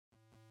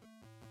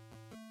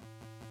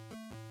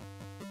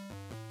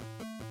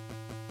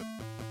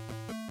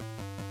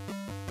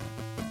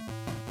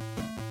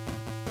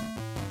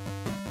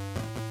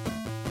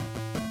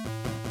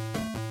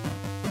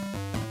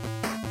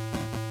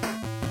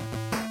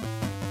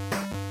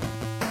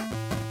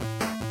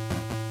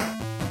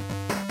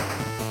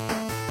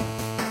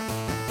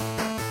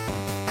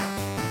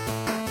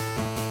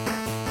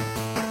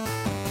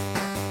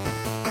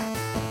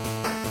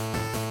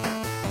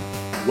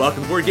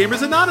Welcome to Board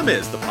Gamers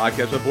Anonymous, the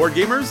podcast of board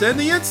gamers and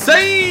the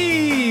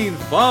insane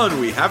fun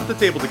we have at the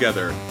table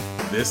together.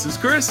 This is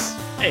Chris.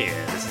 Hey,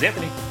 this is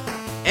Anthony.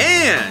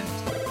 And,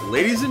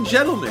 ladies and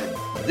gentlemen,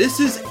 this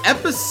is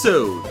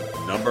episode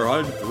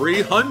number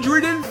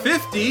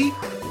 350,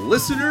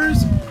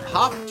 Listeners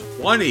Top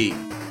 20.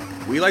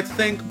 We like to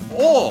thank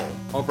all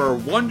of our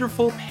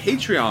wonderful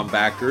Patreon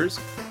backers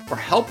for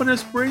helping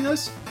us bring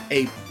us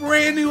a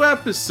brand new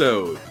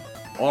episode.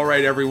 All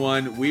right,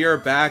 everyone, we are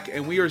back,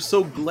 and we are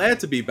so glad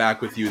to be back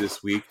with you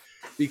this week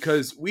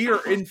because we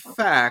are, in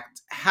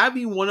fact,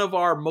 having one of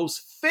our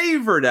most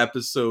favorite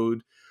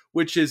episodes,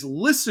 which is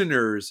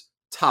Listeners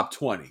Top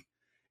 20.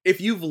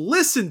 If you've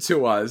listened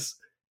to us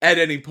at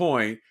any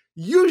point,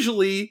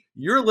 usually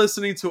you're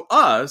listening to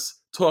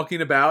us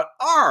talking about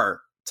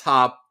our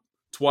top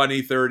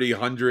 20, 30,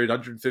 100,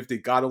 150,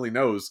 God only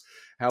knows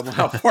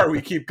how far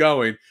we keep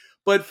going.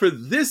 But for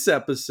this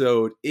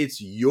episode, it's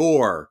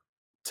your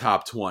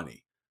top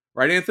 20.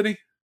 Right, Anthony?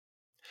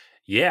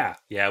 Yeah,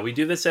 we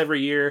do this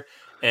every year,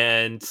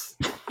 and,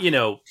 you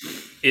know,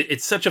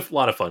 it's such a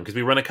lot of fun, because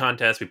we run a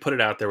contest, we put it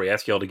out there, we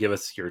ask you all to give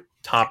us your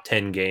top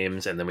 10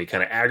 games, and then we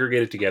kind of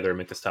aggregate it together and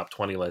make this top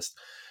 20 list.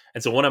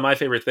 And so one of my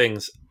favorite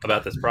things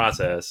about this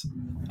process,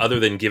 other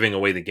than giving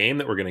away the game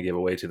that we're going to give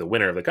away to the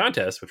winner of the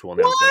contest, which we'll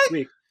announce next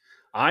week.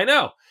 I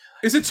know.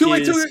 Is it too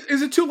late?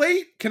 Is it too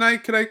late? Can I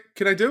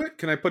do it?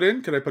 Can I put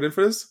in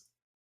for this?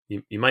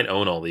 You might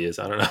own all these.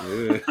 I don't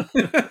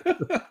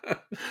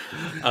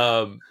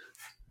know.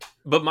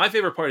 But my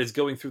favorite part is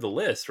going through the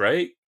list,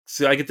 right?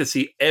 So I get to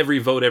see every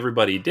vote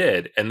everybody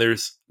did. And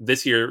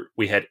this year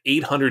we had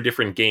 800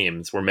 different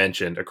games were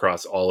mentioned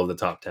across all of the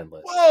top 10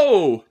 lists.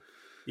 Whoa!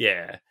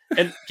 Yeah.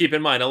 And keep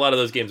in mind, a lot of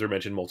those games were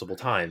mentioned multiple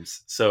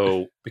times.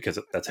 So, because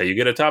that's how you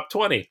get a top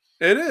 20.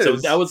 It is. So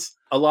that was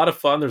a lot of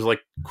fun. There's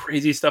like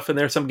crazy stuff in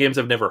there. Some games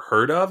I've never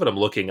heard of, and I'm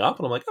looking up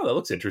and I'm like, oh, that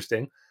looks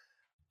interesting.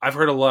 I've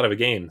heard a lot of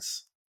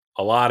games.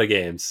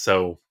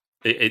 So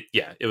it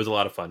was a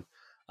lot of fun.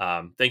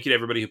 Thank you to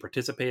everybody who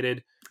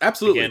participated.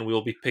 Absolutely. Again,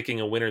 we'll be picking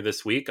a winner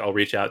this week. I'll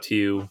reach out to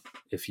you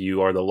if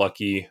you are the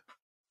lucky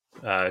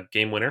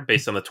game winner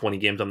based on the 20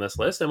 games on this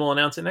list, and we'll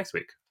announce it next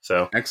week.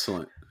 So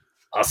excellent.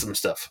 Awesome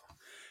stuff.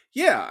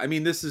 Yeah, I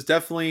mean, this is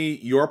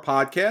definitely your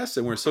podcast,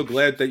 and we're so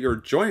glad that you're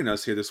joining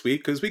us here this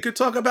week because we could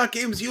talk about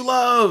games you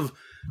love,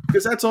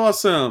 because that's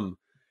awesome.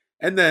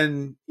 And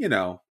then, you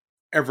know,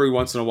 every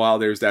once in a while,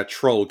 there's that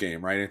troll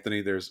game, right,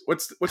 Anthony? There's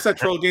what's that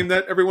troll game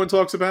that everyone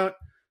talks about?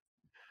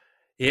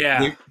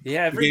 Yeah.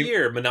 Every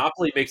year,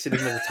 Monopoly makes it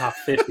into the top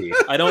 50.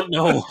 I don't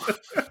know.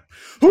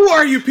 Who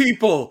are you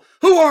people?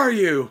 Who are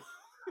you?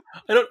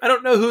 I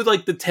don't know who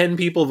like the 10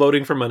 people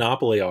voting for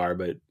Monopoly are,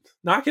 but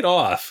knock it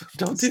off.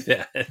 Don't do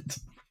that.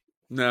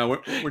 No,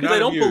 we're not. I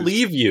don't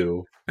believe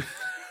you.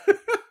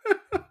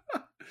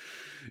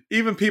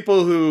 Even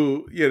people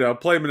who, you know,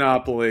 play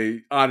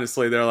Monopoly,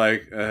 honestly, they're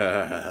like,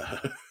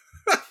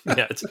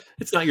 Yeah,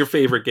 it's not your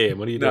favorite game.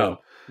 What are you doing?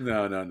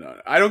 No.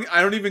 I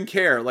don't even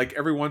care. Like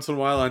every once in a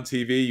while on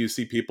TV, you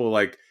see people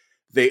like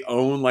they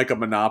own like a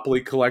Monopoly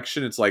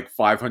collection. It's like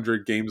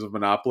 500 games of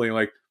Monopoly.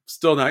 Like,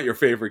 still not your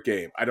favorite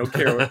game. I don't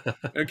care.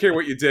 I don't care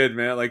what you did,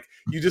 man. Like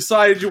you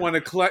decided you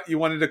wanted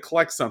to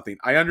collect something.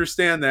 I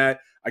understand that.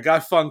 I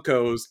got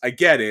Funkos. I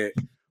get it,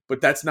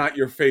 but that's not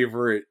your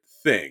favorite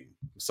thing.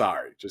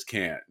 Sorry, just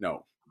can't.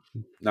 No,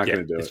 not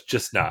gonna do it. It's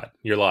just not.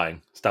 You're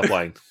lying. Stop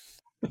lying.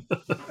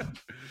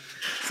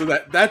 So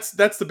that's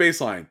the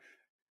baseline.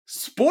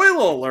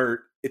 Spoiler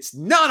alert, it's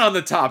not on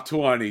the top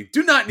 20.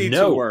 Do not need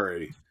to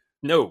worry.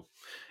 No.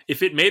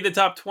 If it made the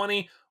top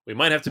 20, we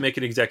might have to make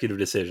an executive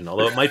decision.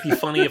 Although it might be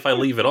funny if I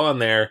leave it on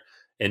there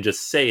and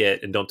just say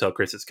it and don't tell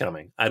Chris it's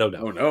coming. I don't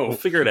know. Oh, no. We'll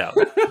figure it out.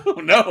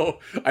 Oh, no.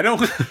 I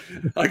don't.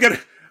 I gotta.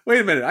 Wait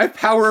a minute. I have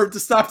power to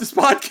stop this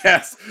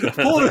podcast.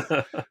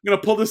 I'm going to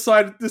pull this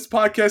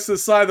podcast to the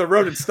side of the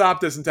road and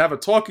stop this and to have a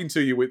talking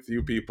to you with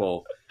you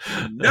people.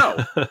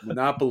 No.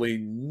 Monopoly,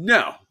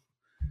 no.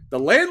 The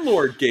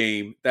landlord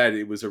game that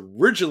it was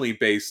originally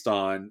based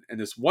on, and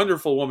this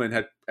wonderful woman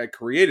had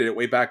created it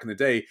way back in the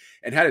day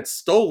and had it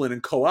stolen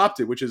and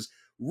co-opted, which is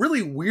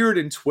really weird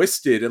and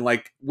twisted and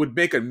like would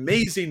make an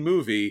amazing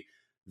movie.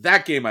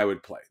 That game I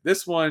would play.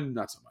 This one,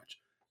 not so much.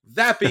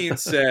 That being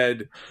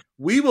said,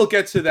 we will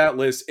get to that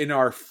list in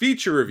our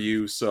feature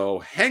review, so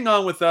hang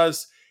on with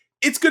us.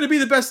 It's going to be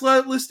the best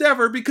list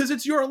ever because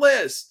it's your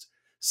list.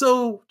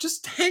 So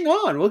just hang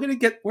on. We're going to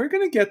get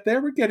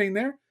there. We're getting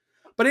there.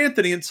 But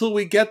Anthony, until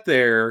we get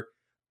there,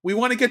 we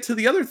want to get to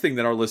the other thing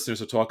that our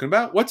listeners are talking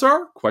about. What's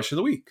our question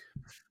of the week?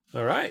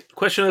 All right.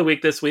 Question of the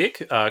week this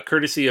week,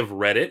 courtesy of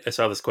Reddit. I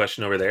saw this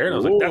question over there, and I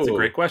was like, that's a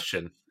great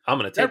question. I'm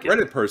going to take that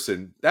Reddit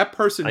person. That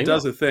person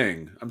does a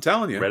thing. I'm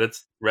telling you.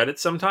 Reddit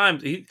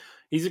sometimes.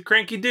 He's a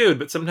cranky dude,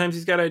 but sometimes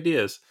he's got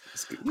ideas.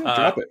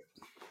 Drop it.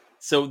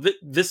 So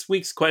this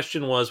week's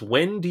question was,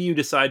 when do you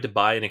decide to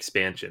buy an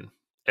expansion?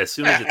 As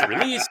soon as it's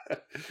released,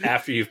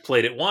 after you've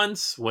played it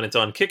once, when it's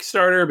on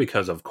Kickstarter,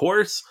 because of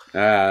course. We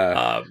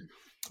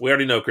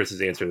already know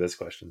Chris's answer to this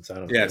question, so I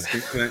don't know. Yes,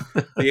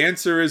 the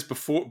answer is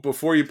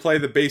before you play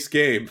the base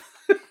game.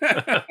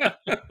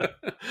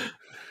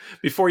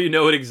 before you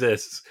know it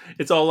exists.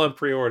 It's all on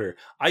pre-order.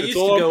 I It's used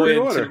all to on go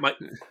pre-order.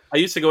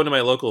 into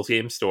my local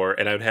game store,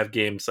 and I would have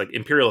games like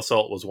Imperial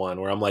Assault was one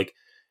where I'm like,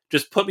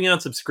 just put me on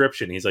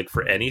subscription. He's like,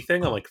 for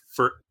anything? I'm like,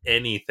 for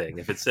anything.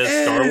 If it says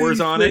Star Wars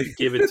on it,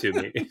 give it to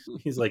me.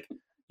 He's like,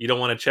 you don't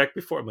want to check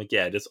before? I'm like,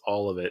 yeah, just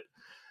all of it.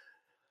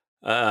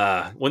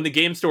 When the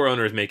game store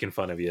owner is making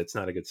fun of you, it's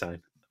not a good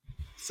sign.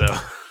 So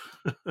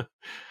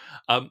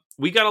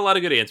we got a lot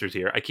of good answers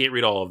here. I can't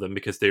read all of them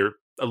because they're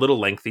a little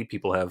lengthy.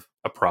 People have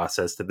a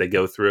process that they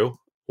go through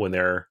when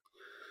they're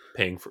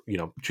paying for,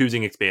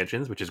 choosing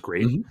expansions, which is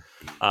great.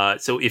 Mm-hmm.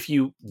 So if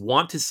you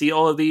want to see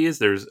all of these,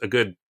 there's a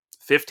good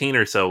 15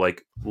 or so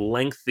like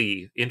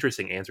lengthy,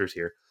 interesting answers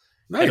here.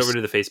 Nice. Head over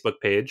to the Facebook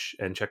page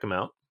and check them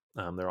out.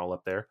 They're all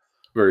up there.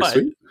 Very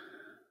sweet.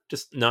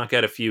 Just knock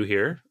out a few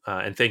here.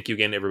 And thank you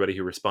again to everybody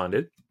who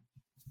responded.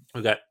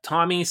 We got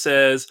Tommy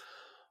says,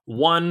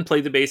 1,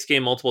 play the base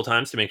game multiple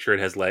times to make sure it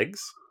has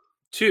legs.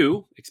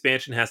 2,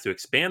 expansion has to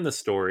expand the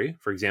story.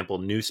 For example,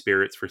 new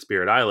spirits for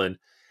Spirit Island.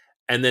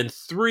 And then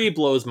 3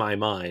 blows my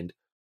mind.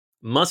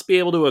 Must be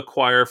able to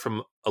acquire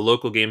from a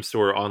local game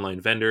store or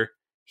online vendor.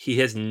 He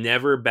has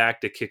never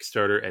backed a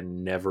Kickstarter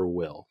and never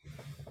will.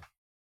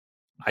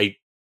 I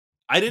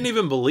didn't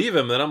even believe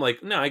him. Then I'm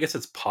like, no, I guess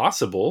it's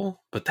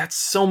possible. But that's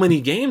so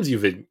many games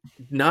you've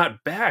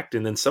not backed.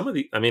 And then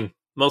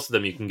most of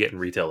them you can get in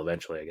retail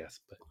eventually, I guess.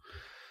 But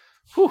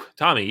whew,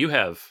 Tommy, you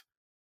have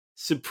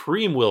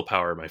supreme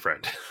willpower, my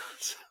friend.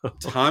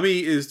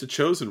 Tommy is the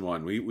chosen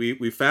one.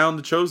 We found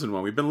the chosen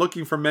one. We've been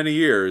looking for many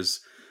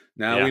years.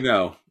 Now we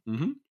know.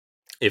 Mm-hmm.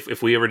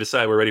 If we ever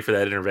decide we're ready for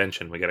that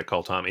intervention, we got to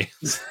call Tommy.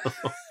 So.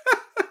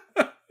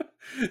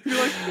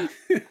 You're like,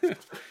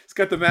 he's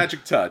got the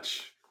magic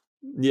touch.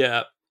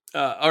 Yeah.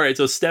 All right.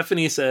 So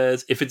Stephanie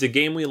says, if it's a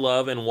game we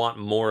love and want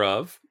more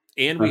of,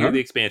 and we hear the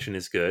expansion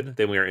is good,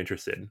 then we are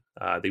interested.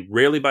 They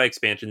rarely buy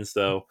expansions,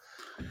 though.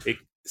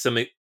 Some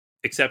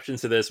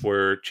exceptions to this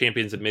were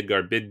Champions of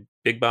Midgard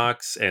Big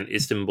Box and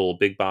Istanbul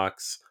Big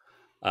Box.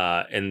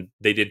 And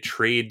they did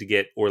trade to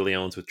get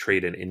Orleans with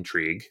Trade and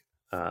Intrigue.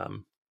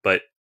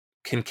 But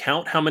can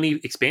count how many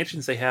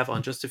expansions they have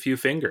on just a few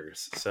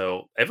fingers.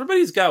 So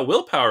everybody's got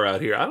willpower out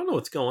here. I don't know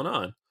what's going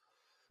on.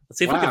 Let's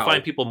see if we can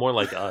find people more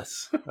like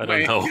us. I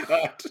don't know.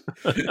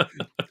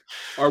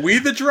 Are we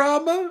the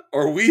drama?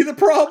 Are we the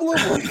problem?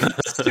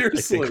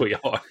 Seriously. I think we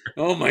are.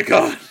 Oh my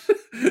God.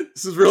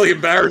 This is really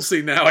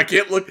embarrassing now. I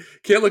can't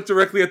look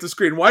directly at the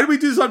screen. Why do we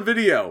do this on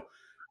video?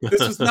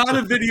 This was not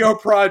a video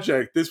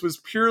project. This was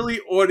purely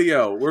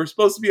audio. We're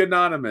supposed to be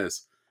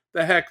anonymous.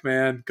 The heck,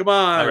 man. Come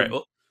on. All right.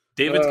 Well,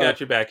 David's got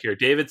you back here.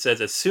 David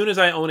says, as soon as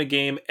I own a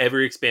game,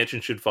 every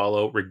expansion should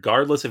follow,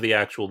 regardless of the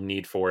actual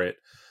need for it.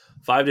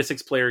 5 to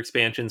 6 player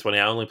expansions when I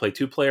only play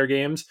 2-player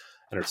games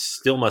and are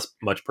still must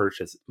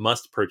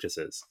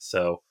purchases.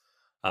 So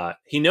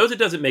he knows it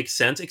doesn't make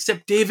sense,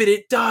 except David,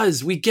 it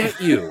does. We get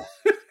you.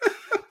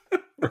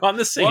 We're on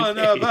the same page.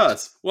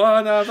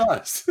 One of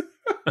us.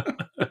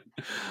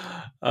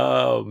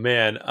 Oh,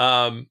 man.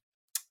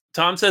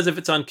 Tom says if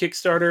it's on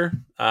Kickstarter,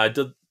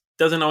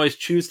 doesn't always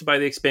choose to buy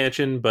the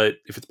expansion, but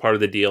if it's part of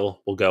the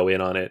deal, we'll go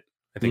in on it.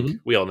 I think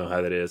we all know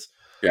how that is.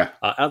 Yeah.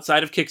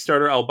 Outside of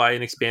Kickstarter, I'll buy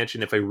an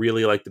expansion if I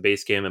really like the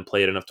base game and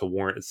play it enough to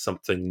warrant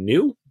something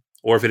new,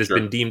 or if it has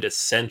been deemed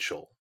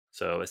essential.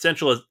 So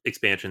essential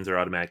expansions are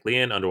automatically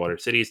in. Underwater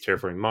Cities,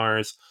 Terraforming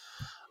Mars,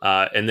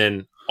 and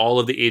then all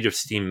of the Age of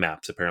Steam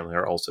maps apparently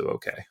are also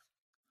okay.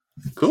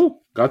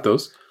 Cool. Got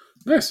those.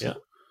 Nice. Yeah.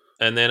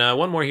 And then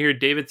one more here.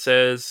 David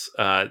says,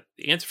 the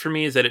answer for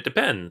me is that it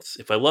depends.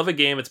 If I love a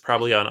game, it's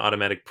probably on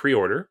automatic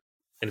pre-order.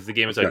 And if the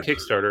game is on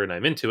Kickstarter and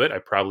I'm into it, I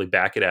probably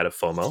back it out of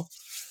FOMO.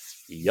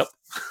 Yep.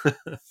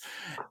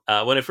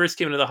 When I first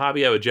came into the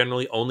hobby, I would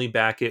generally only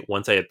back it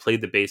once I had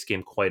played the base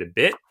game quite a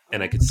bit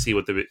and I could see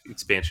what the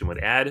expansion would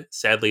add.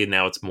 Sadly,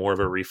 now it's more of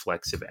a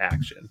reflexive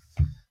action.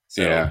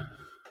 So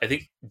I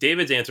think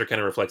David's answer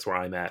kind of reflects where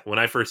I'm at. When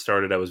I first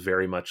started, I was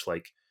very much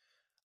like,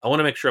 I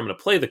want to make sure I'm going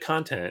to play the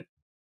content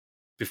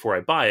before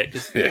I buy it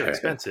because they're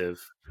expensive.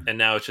 And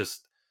now it's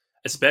just,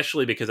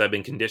 especially because I've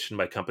been conditioned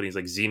by companies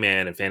like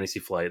Z-Man and Fantasy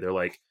Flight. They're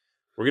like,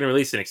 we're going to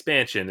release an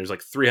expansion. There's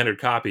like 300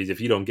 copies. If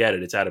you don't get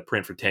it, it's out of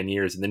print for 10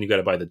 years. And then you got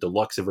to buy the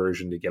deluxe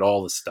version to get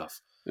all the stuff.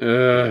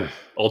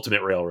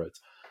 Ultimate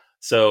Railroads.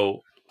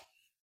 So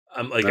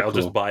I'm like, I'll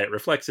just buy it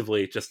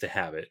reflexively just to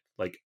have it.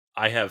 Like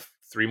I have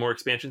 3 more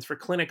expansions for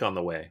Clinic on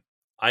the way.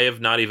 I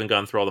have not even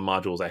gone through all the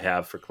modules I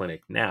have for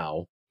Clinic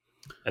now.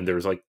 And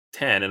there's like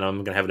 10 and I'm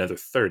going to have another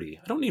 30.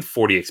 I don't need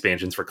 40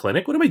 expansions for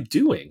Clinic. What am I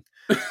doing?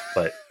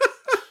 But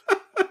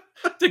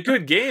it's a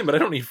good game, but I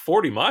don't need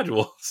 40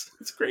 modules.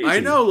 It's crazy. I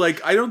know.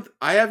 Like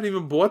I haven't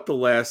even bought the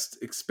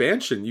last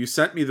expansion. You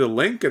sent me the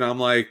link and I'm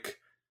like,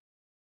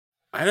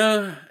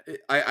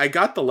 I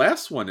got the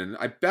last one and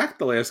I backed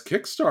the last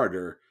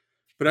Kickstarter,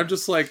 but I'm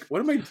just like,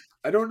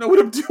 I don't know what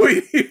I'm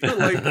doing here.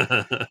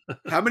 Like,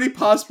 how many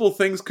possible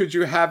things could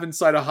you have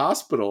inside a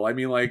hospital? I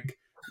mean, like,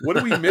 what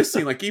are we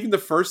missing? Like, even the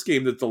first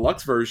game, the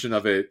deluxe version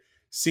of it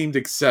seemed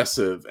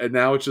excessive. And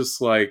now it's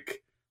just like,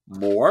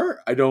 More?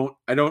 I don't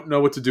know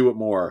what to do with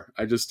more.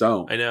 I just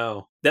don't. I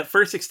know. That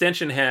first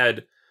extension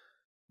had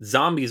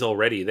zombies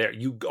already there.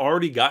 You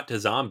already got to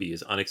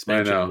zombies on I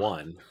expansion know.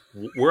 1.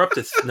 We're up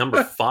to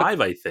number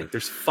 5, I think.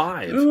 There's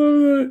I 5. love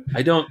that.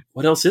 I don't.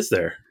 What else is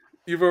there?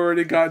 You've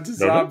already gotten to I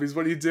don't know. zombies.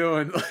 What are you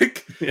doing?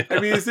 Like, I Yeah.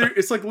 mean, is there?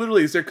 It's like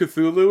literally, is there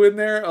Cthulhu in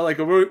there? Or like,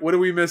 what are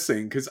we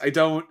missing? Because I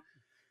don't.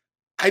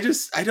 I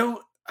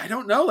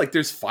don't know. Like,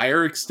 there's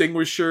fire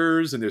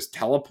extinguishers and there's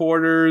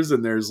teleporters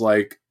and there's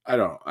like, I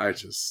don't. I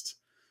just.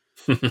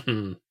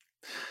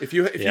 If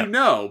you Yeah.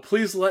 know,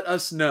 please let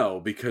us know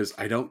because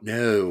I don't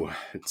know.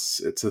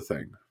 It's a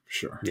thing,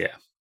 sure. Yeah.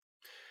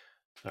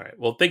 All right.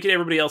 Well, thank you to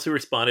everybody else who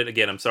responded.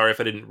 Again, I'm sorry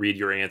if I didn't read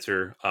your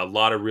answer. A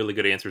lot of really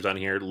good answers on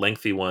here,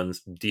 lengthy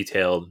ones,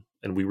 detailed,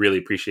 and we really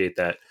appreciate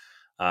that.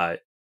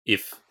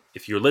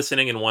 If you're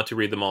listening and want to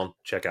read them all,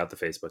 check out the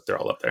Facebook. They're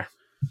all up there.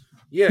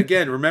 Yeah,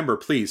 again, remember,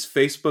 please,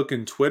 Facebook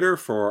and Twitter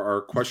for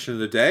our question of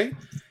the day.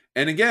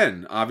 And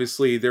again,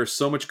 obviously, there's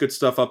so much good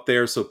stuff up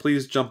there, so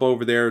please jump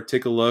over there,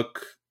 take a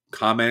look,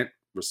 comment,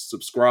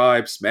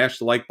 subscribe, smash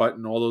the like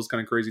button, all those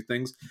kind of crazy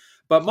things.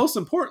 But most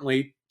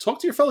importantly, talk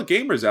to your fellow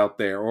gamers out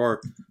there,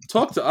 or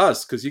talk to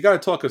us, because you got to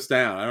talk us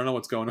down. I don't know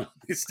what's going on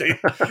these days.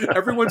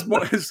 Everyone's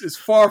is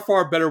far,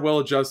 far better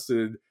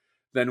well-adjusted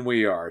than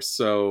we are.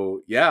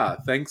 So, yeah,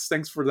 thanks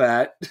for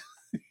that.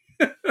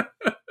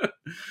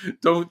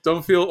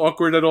 Don't feel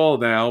awkward at all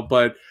now.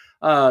 But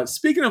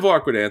speaking of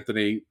awkward,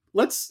 Anthony,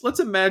 let's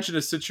imagine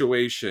a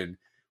situation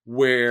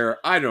where,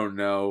 I don't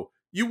know,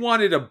 you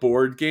wanted a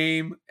board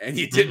game and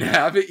you didn't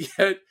have it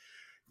yet.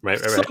 Right.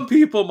 Some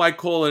people might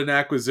call it an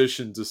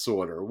acquisition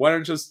disorder. Why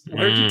don't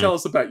you tell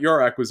us about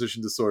your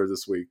acquisition disorder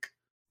this week?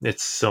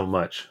 It's so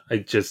much.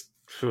 It's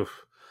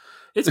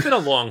been a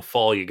long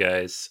fall, you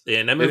guys,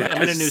 and I'm in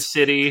a new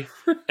city,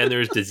 and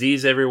there's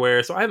disease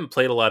everywhere, so I haven't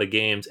played a lot of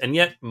games, and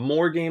yet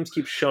more games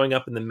keep showing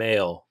up in the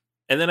mail.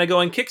 And then I go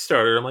on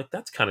Kickstarter, I'm like,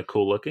 that's kind of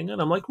cool looking,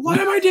 and I'm like, what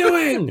am I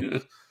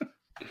doing?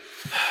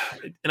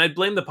 And I'd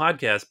blame the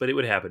podcast, but it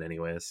would happen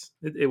anyways.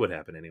 It would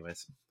happen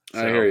anyways. So,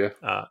 I hear you.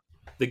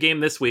 The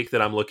game this week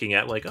that I'm looking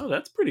at, like, oh,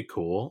 that's pretty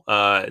cool.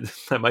 I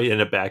might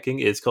end up backing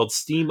is called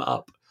Steam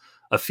Up,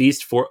 a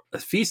feast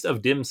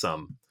of dim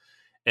sum.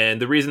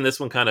 And the reason this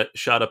one kind of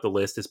shot up the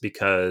list is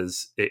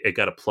because it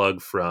got a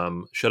plug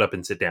from Shut Up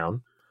and Sit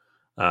Down.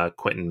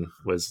 Quentin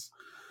was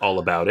all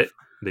about it.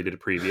 They did a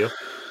preview.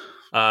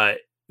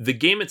 The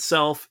game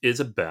itself is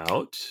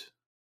about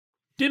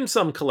dim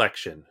sum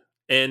collection,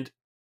 and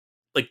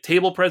like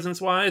table presence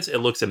wise, it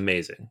looks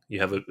amazing. You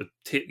have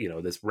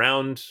this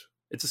round.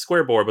 It's a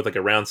square board with like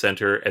a round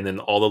center, and then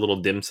all the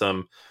little dim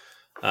sum.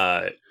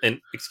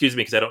 And excuse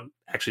me, because I don't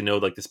actually know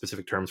like the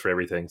specific terms for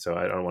everything, so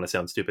I don't want to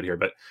sound stupid here.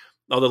 But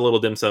all the little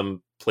dim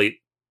sum plate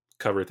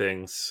cover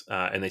things,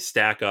 and they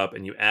stack up,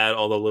 and you add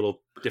all the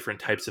little different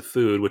types of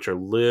food, which are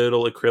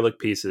little acrylic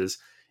pieces,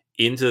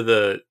 into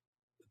the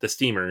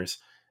steamers,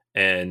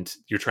 and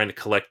you're trying to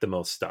collect the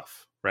most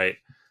stuff, right?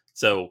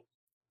 So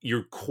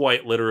you're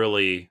quite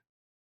literally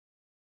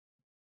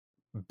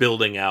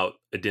building out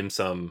a dim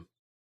sum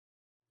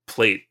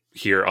plate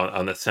here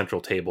on the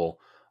central table.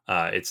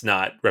 It's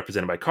not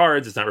represented by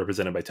cards. It's not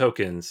represented by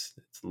tokens.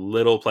 It's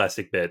little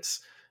plastic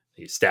bits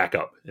that you stack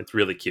up. It's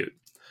really cute.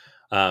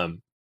 The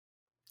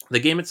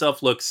game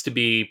itself looks to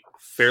be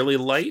fairly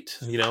light,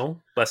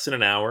 less than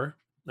an hour.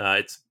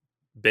 It's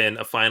been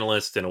a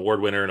finalist and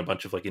award winner in a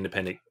bunch of like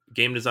independent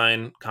game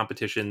design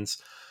competitions.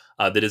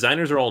 The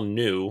designers are all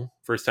new,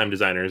 first-time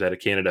designers out of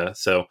Canada,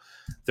 so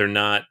they're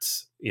not,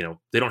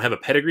 they don't have a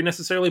pedigree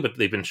necessarily, but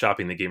they've been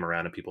shopping the game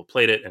around and people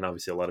played it, and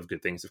obviously a lot of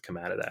good things have come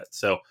out of that.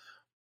 So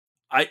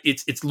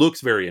it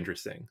looks very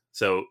interesting.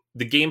 So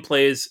the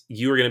gameplay is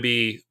you are going to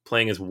be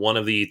playing as one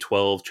of the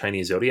 12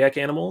 Chinese zodiac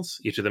animals.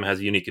 Each of them has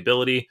a unique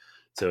ability,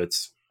 so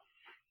it's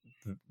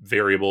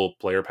variable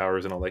player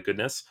powers and all that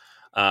goodness.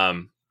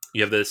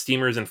 You have the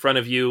steamers in front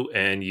of you,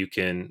 and you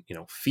can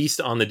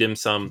feast on the dim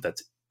sum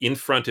that's in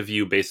front of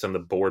you based on the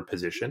board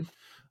position.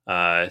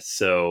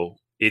 So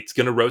it's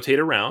going to rotate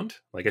around.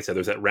 Like I said,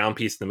 there's that round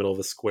piece in the middle of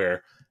the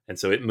square, and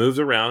so it moves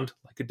around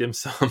like a dim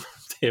sum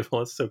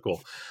table. It's so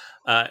cool.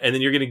 And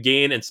then you're going to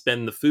gain and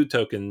spend the food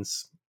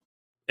tokens,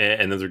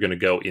 and then they're going to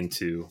go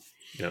into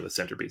the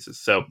centerpieces.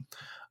 So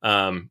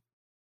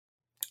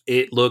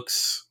it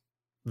looks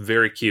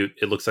very cute.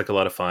 It looks like a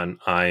lot of fun.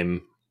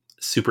 I'm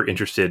super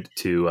interested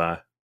to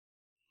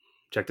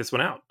check this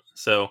one out.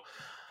 So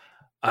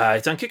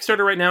it's on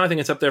Kickstarter right now. I think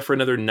it's up there for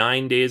another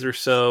 9 days or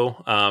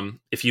so.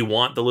 If you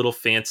want the little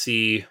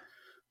fancy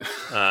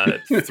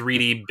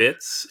 3D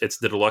bits, it's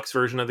the deluxe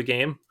version of the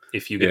game.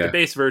 If you get the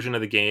base version of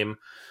the game,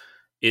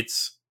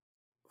 it's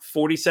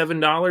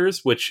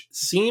 $47, which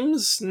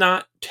seems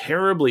not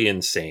terribly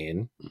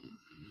insane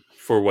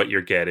for what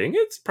you're getting.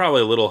 It's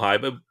probably a little high,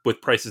 but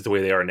with prices the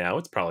way they are now,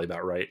 it's probably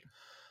about right.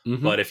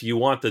 Mm-hmm. But if you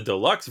want the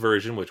deluxe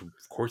version, which of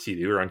course you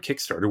do, you're on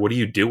Kickstarter, what are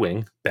you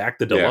doing? Back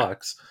the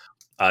deluxe.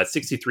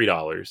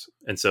 $63.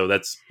 And so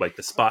that's like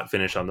the spot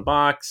finish on the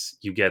box.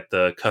 You get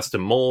the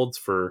custom molds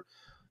for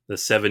the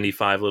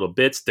 75 little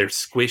bits. They're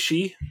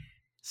squishy,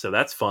 so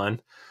that's fun.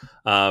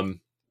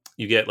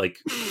 You get like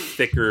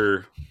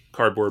thicker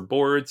cardboard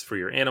boards for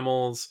your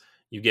animals.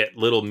 You get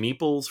little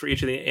meeples for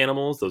each of the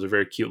animals. Those are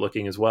very cute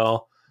looking as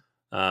well.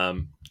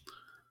 And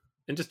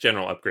just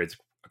general upgrades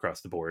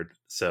across the board.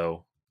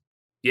 So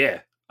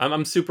yeah,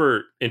 I'm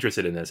super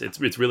interested in this.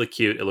 It's really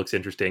cute. It looks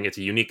interesting. It's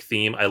a unique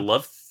theme. I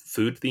love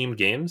food themed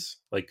games,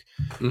 like,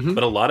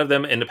 but a lot of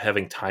them end up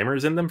having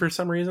timers in them for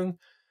some reason.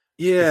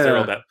 Because they're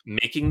all Yeah. about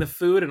making the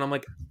food, and I'm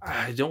like,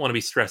 I don't want to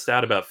be stressed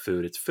out about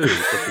food. It's food.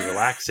 It's supposed to be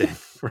relaxing,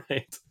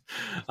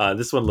 right?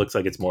 This one looks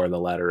like it's more on the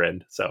latter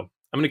end, so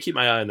I'm going to keep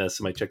my eye on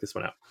this. I might check this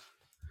one out.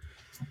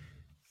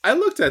 I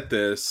looked at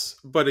this,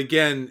 but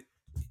again,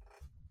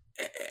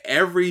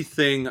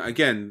 everything,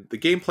 again, the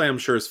gameplay I'm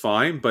sure is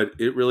fine, but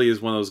it really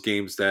is one of those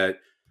games that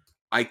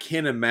I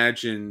can't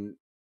imagine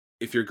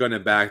if you're going to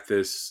back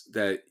this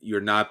that you're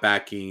not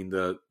backing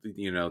the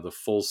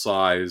full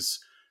size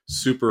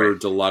super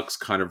deluxe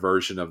kind of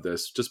version of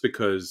this, just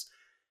because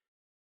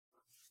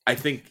I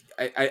think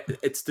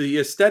it's the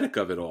aesthetic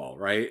of it all,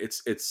 right?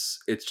 It's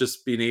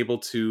just being able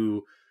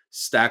to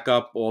stack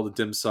up all the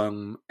dim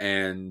sum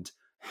and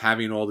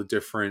having all the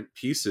different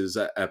pieces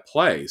at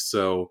play.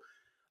 So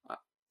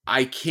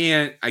I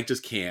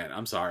just can't.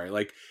 I'm sorry.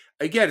 Like,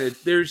 again,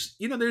 there's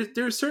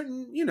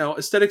certain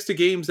aesthetics to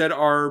games that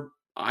are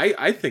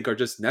I think are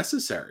just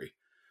necessary.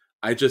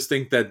 I just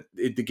think that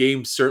the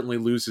game certainly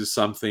loses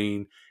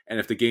something, and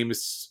if the game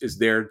is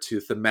there to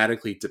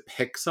thematically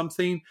depict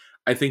something,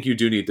 I think you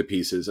do need the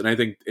pieces, and I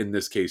think in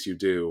this case you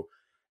do,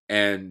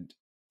 and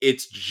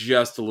it's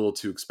just a little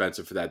too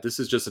expensive for that. This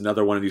is just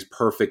another one of these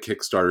perfect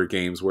Kickstarter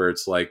games where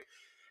it's like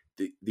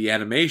the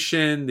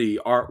animation, the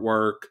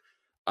artwork,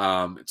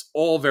 it's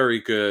all very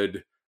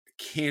good.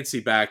 Can't see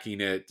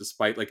backing it,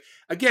 despite, like,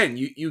 again,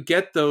 you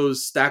get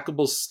those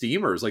stackable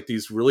steamers, like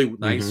these really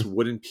nice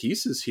wooden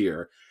pieces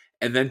here.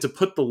 And then to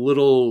put the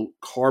little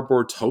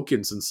cardboard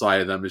tokens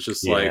inside of them is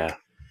just like,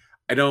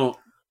 I don't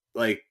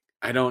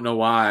know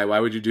why. Why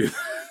would you do that?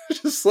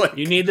 Just like,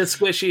 you need the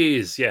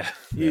squishies.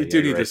 You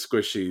do need the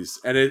squishies.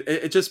 And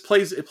it just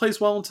plays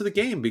well into the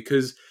game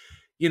because,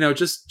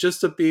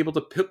 just to be able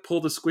to pull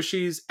the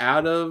squishies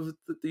out of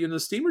the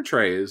steamer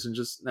trays and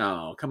just,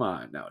 no, come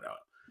on. No.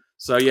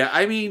 So yeah,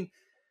 I mean,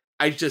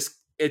 it's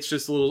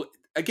just a little,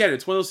 again,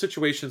 it's one of those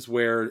situations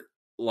where,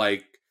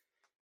 like,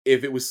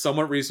 if it was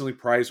somewhat reasonably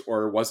priced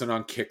or it wasn't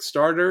on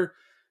Kickstarter,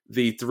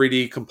 the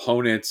 3D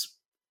components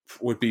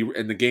would be,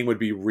 and the game would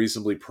be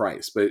reasonably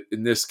priced. But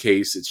in this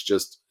case,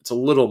 it's a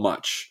little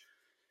much.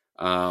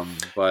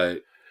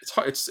 But it's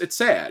hard, it's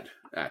sad,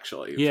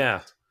 actually.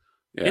 Yeah.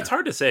 It's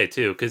hard to say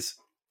too, because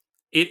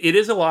it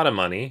is a lot of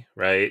money,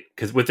 right?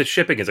 Because with the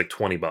shipping, it's like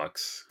 $20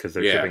 because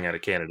they're shipping out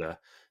of Canada.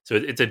 So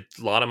it's a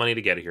lot of money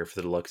to get it here for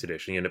the deluxe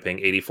edition. You end up paying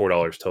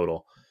 $84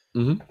 total.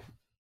 Mm-hmm.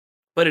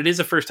 But it is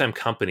a first-time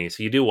company,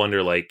 so you do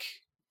wonder, like,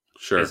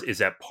 sure, is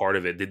that part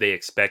of it? Did they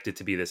expect it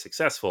to be this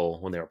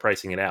successful when they were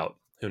pricing it out?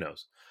 Who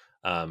knows?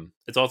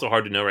 It's also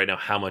hard to know right now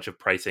how much of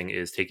pricing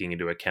is taking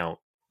into account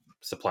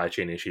supply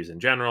chain issues in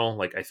general.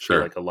 Like, I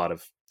feel like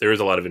there is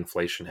a lot of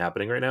inflation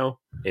happening right now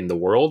in the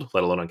world,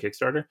 let alone on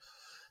Kickstarter.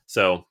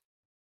 So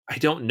I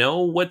don't know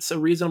what's a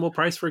reasonable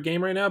price for a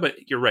game right now,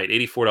 but you're right,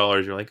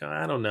 $84. You're like,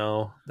 I don't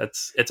know.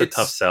 It's a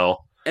tough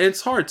sell. And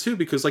it's hard too,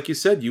 because like you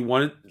said, you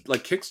want it,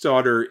 like,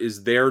 Kickstarter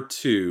is there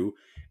too,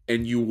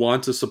 and you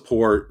want to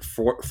support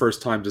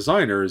first-time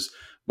designers,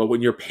 but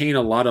when you're paying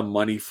a lot of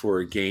money for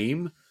a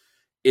game,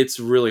 it's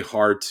really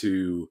hard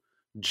to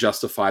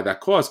justify that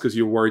cost because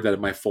you're worried that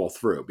it might fall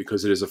through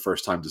because it is a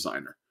first-time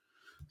designer.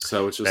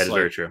 So it's just that is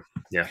very true.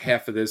 Yeah,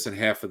 half of this and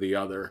half of the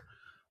other.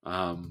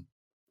 I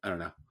don't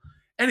know.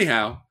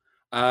 Anyhow,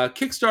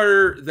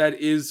 Kickstarter that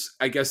is,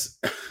 I guess,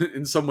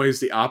 in some ways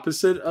the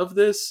opposite of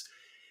this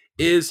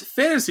is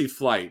Fantasy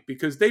Flight,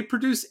 because they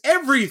produce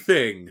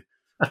everything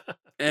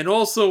and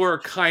also are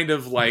kind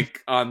of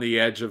like on the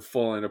edge of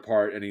falling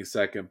apart any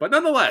second. But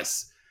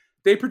nonetheless,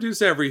 they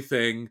produce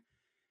everything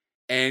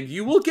and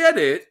you will get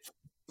it.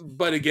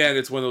 But again,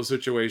 it's one of those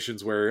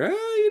situations where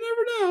you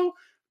never know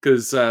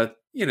because,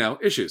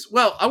 issues.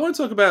 Well, I want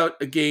to talk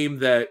about a game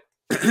that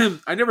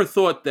I never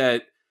thought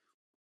that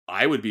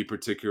I would be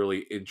particularly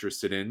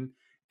interested in.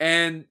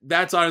 And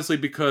that's honestly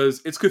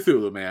because it's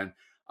Cthulhu, man.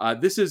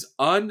 This is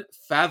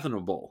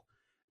Unfathomable.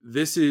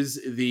 This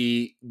is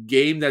the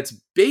game that's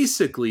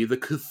basically the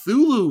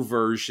Cthulhu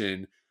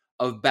version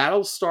of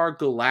Battlestar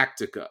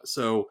Galactica.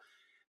 So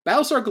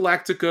Battlestar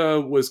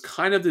Galactica was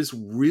kind of this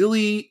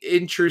really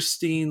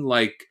interesting,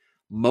 like,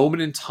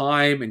 moment in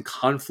time and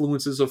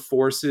confluences of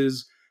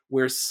forces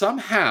where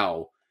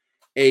somehow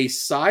a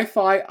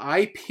sci-fi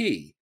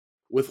IP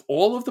with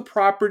all of the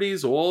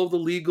properties, all of the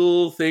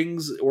legal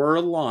things were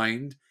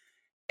aligned,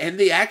 and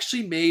they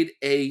actually made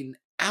an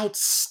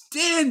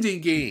outstanding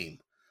game.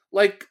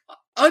 Like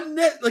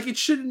it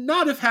should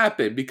not have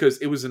happened because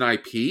it was an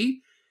IP.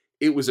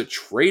 It was a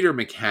trader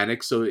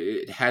mechanic, so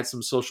it had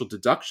some social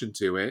deduction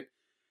to it.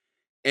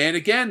 And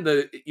again,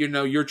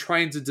 you're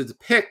trying to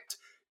depict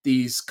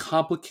these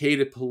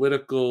complicated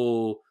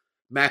political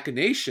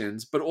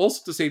machinations, but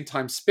also at the same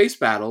time space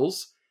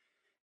battles.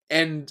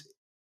 And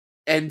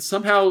And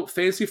somehow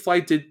Fantasy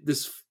Flight did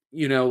this,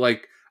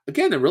 like,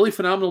 again, a really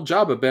phenomenal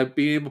job about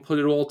being able to put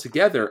it all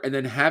together and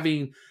then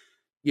having,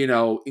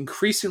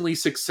 increasingly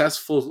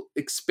successful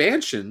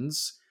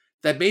expansions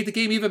that made the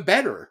game even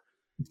better.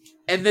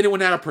 And then it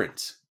went out of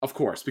print, of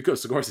course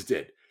it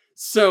did.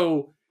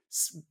 So,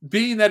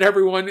 being that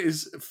everyone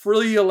is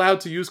freely allowed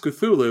to use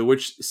Cthulhu,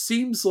 which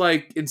seems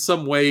like in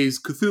some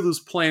ways Cthulhu's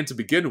plan to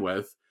begin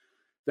with,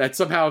 that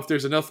somehow if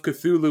there's enough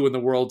Cthulhu in the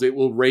world, it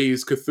will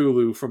raise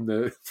Cthulhu from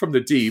the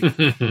deep.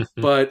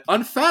 But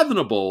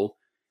Unfathomable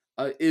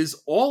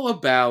is all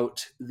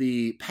about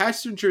the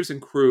passengers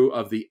and crew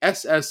of the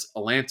SS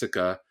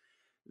Atlantica,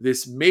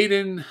 this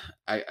maiden,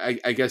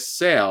 I guess,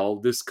 sail,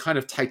 this kind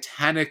of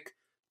Titanic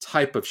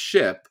type of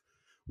ship,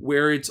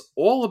 where it's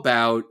all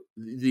about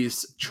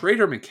this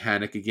trader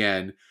mechanic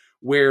again,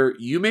 where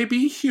you may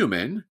be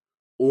human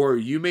or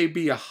you may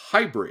be a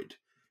hybrid.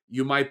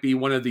 You might be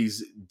one of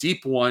these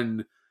deep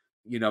one,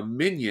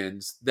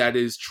 minions that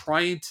is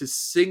trying to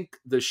sink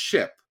the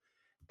ship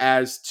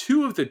as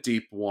two of the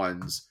deep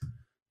ones,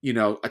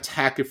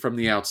 attack it from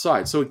the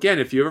outside. So again,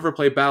 if you ever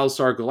play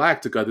Battlestar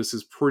Galactica, this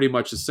is pretty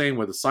much the same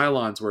where the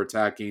Cylons were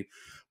attacking.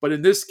 But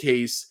in this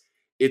case,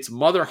 it's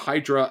Mother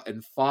Hydra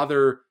and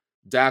Father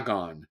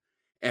Dagon.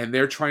 And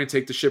they're trying to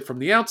take the ship from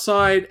the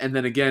outside. And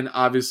then again,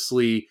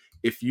 obviously,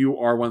 if you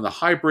are one of the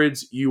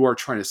hybrids, you are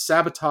trying to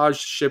sabotage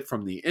the ship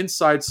from the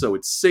inside so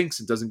it sinks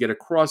and doesn't get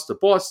across to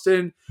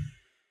Boston.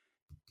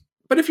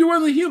 But if you're one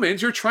of the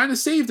humans, you're trying to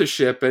save the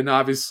ship and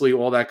obviously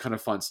all that kind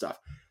of fun stuff.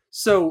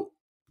 So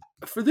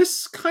for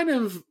this kind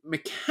of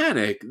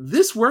mechanic,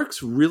 this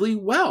works really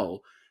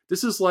well.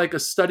 This is like a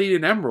Studied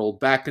in Emerald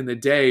back in the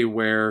day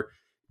where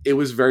it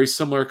was very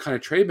similar kind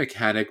of trade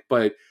mechanic,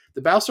 but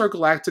the Battlestar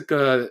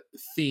Galactica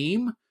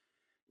theme,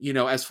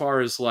 as far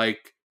as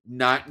like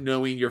not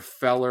knowing your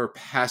fellow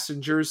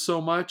passengers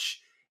so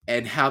much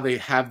and how they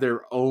have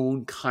their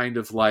own kind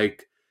of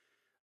like,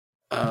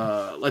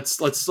 let's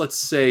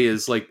say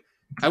is like,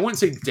 I wouldn't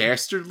say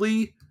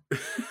dastardly,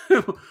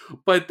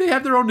 but they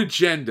have their own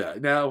agenda.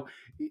 Now,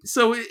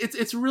 so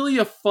it's really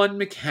a fun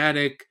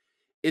mechanic.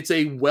 It's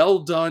a well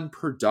done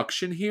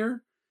production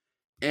here.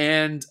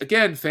 And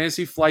again,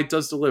 Fantasy Flight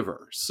does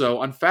deliver.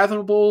 So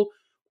Unfathomable,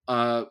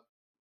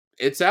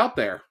 it's out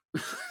there.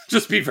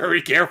 Just be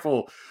very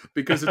careful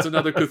because it's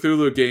another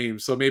Cthulhu game.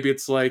 So maybe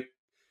it's like,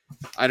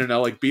 I don't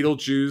know, like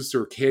Beetlejuice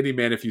or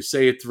Candyman. If you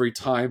say it 3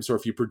 times or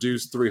if you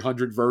produce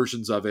 300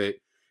 versions of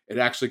it, it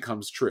actually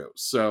comes true.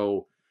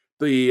 So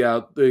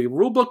the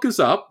rule book is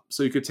up,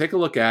 so you could take a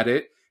look at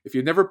it. If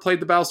you've never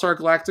played the Battlestar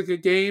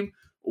Galactica game,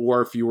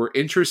 or if you were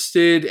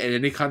interested in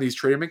any kind of these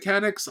trading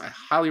mechanics, I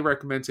highly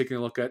recommend taking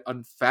a look at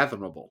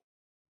Unfathomable.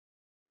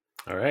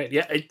 All right.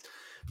 Yeah,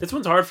 this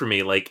one's hard for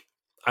me. Like,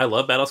 I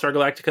love Battlestar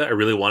Galactica. I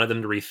really wanted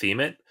them to retheme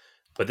it,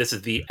 but this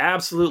is the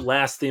absolute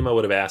last theme I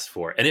would have asked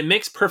for. And it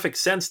makes perfect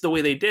sense the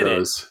way they did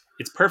it.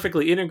 It's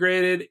perfectly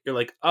integrated. You're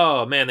like,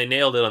 oh man, they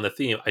nailed it on the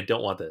theme. I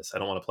don't want this. I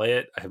don't want to play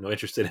it. I have no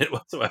interest in it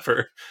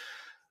whatsoever.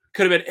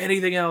 Could have been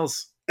anything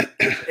else.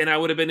 And I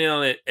would have been in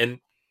on it. And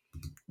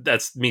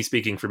that's me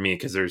speaking for me,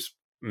 because there's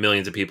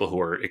millions of people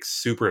who are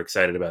super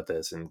excited about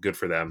this, and good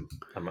for them.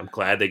 I'm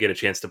glad they get a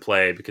chance to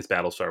play because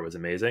Battlestar was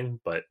amazing,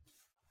 but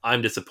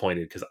I'm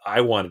disappointed because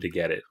I wanted to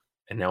get it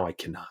and now I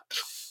cannot.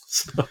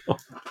 So.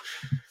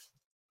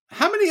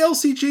 How many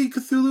LCG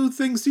Cthulhu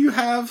things do you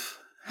have?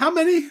 How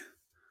many?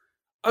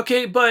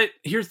 Okay, but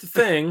here's the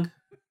thing.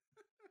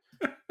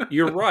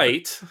 You're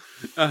right.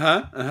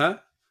 I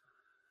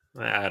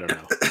don't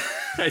know.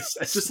 I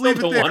just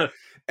leave it there.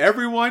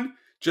 Everyone,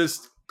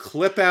 just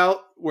clip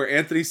out where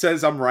Anthony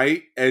says I'm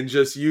right and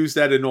just use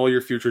that in all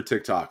your future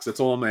TikToks. That's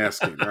all I'm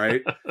asking,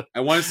 right? I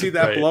want to see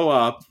that blow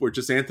up where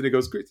just Anthony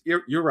goes,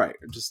 you're right.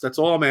 That's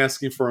all I'm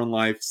asking for in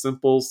life.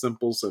 Simple,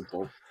 simple,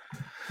 simple.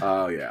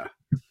 Oh, yeah.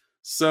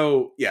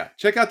 So, yeah,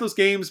 check out those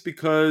games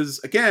because,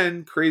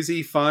 again,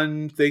 crazy,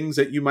 fun things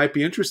that you might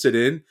be interested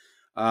in.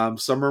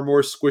 Some are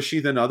more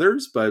squishy than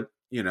others, but,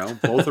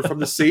 both are from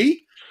the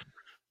sea.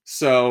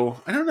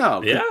 So, I don't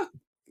know.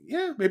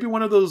 Yeah, maybe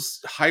one of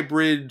those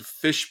hybrid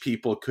fish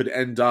people could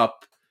end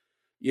up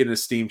in a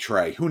Steam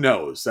tray. Who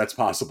knows? That's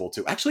possible,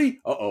 too.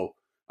 Actually,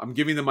 I'm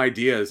giving them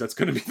ideas. That's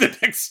going to be the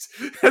next.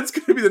 That's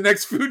going to be the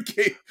next food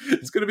game.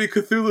 It's going to be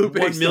Cthulhu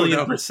based.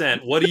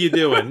 1,000,000%. What are you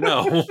doing?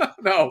 No.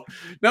 No.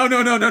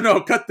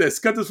 Cut this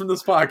from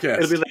this podcast.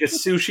 It'll be like a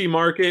sushi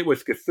market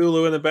with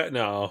Cthulhu in the back.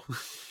 No,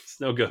 it's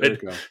no good. There you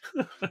go.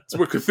 It's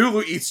where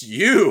Cthulhu eats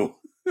you.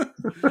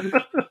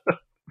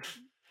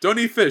 Don't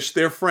eat fish.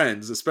 They're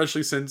friends,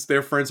 especially since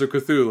their friends are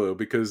Cthulhu,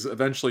 because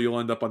eventually you'll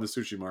end up on the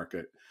sushi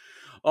market.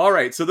 All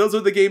right, so those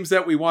are the games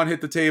that we want to hit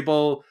the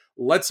table.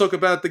 Let's talk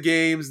about the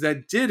games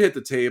that did hit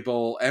the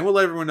table, and we'll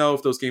let everyone know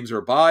if those games are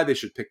a buy, they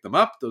should pick them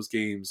up. Those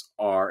games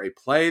are a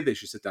play, they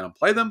should sit down and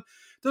play them.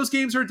 Those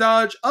games are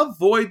dodge,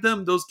 avoid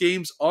them. Those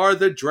games are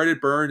the dreaded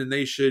burn, and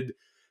they should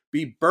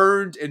be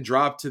burned and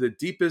dropped to the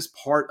deepest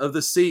part of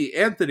the sea.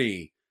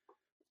 Anthony,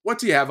 what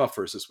do you have up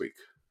first this week?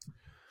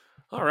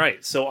 All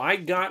right, so I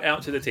got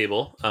out to the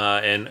table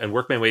and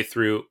worked my way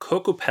through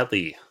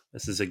Kokopelli.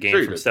 This is a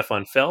game from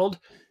Stefan Feld.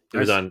 It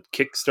was on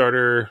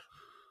Kickstarter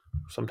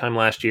sometime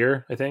last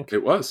year, I think.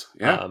 It was,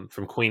 yeah.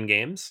 From Queen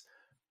Games.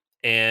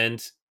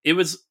 And it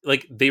was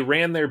like they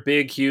ran their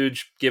big,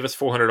 huge, give us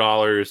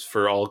 $400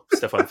 for all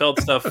Stefan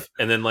Feld stuff.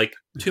 And then like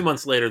 2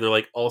 months later, they're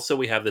like, also,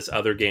 we have this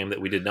other game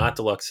that we did not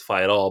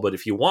deluxify at all. But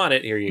if you want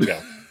it, here you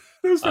go.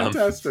 It was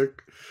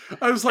fantastic.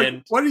 I was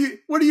like, what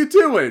are you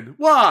doing?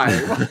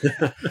 Why?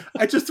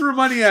 I just threw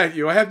money at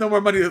you. I have no more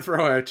money to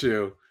throw at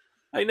you.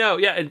 I know.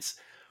 Yeah.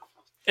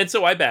 And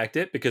so I backed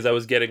it because I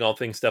was getting all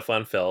things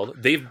Stefan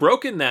Feld. They've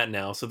broken that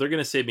now, so they're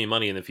going to save me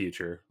money in the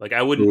future. Like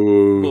I wouldn't.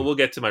 Well, we'll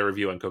get to my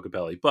review on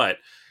Cocopelli, but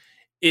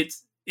it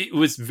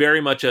was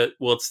very much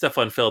it's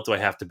Stefan Feld, so I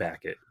have to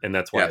back it, and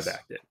that's why I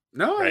backed it.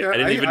 No, right? I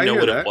didn't even know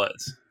what it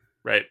was.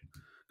 Right.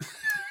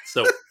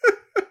 So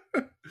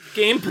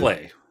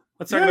gameplay.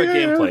 Let's talk about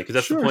gameplay because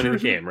that's the point of the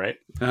game, right?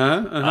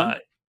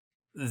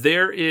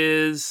 There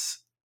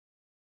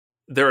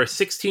are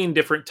 16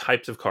 different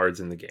types of cards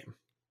in the game.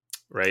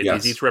 Right.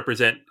 Yes. These each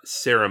represent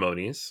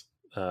ceremonies.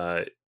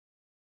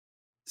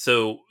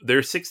 So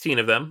there's 16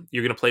 of them.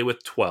 You're going to play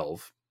with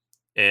 12.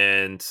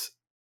 And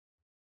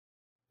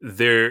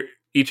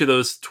each of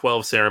those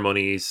 12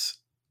 ceremonies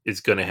is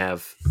going to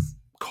have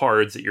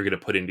cards that you're going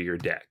to put into your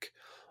deck,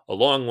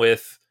 along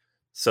with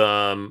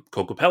some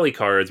Cocopelli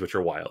cards, which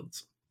are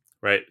wilds.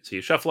 Right. So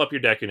you shuffle up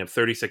your deck and have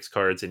 36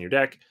 cards in your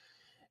deck.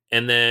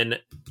 And then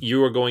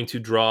you are going to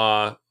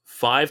draw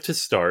 5 to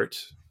start.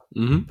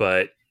 Mm-hmm.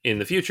 But in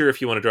the future,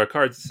 if you want to draw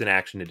cards, it's an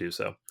action to do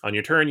so. On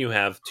your turn, you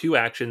have 2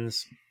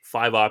 actions,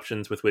 5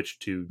 options with which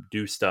to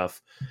do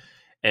stuff.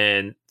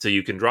 And so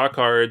you can draw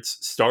cards,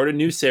 start a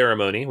new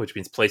ceremony, which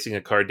means placing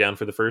a card down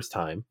for the first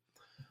time.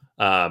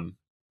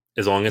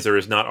 As long as there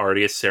is not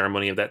already a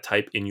ceremony of that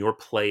type in your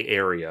play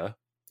area.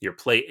 Your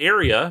play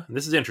area, and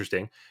this is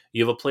interesting,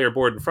 you have a player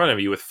board in front of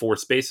you with 4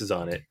 spaces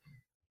on it.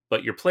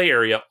 But your play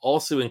area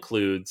also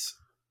includes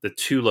the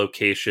 2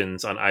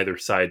 locations on either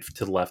side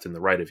to the left and the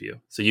right of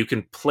you. So you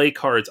can play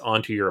cards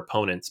onto your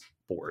opponent's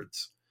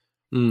boards.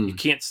 You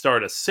can't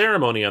start a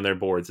ceremony on their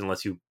boards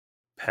unless you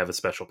have a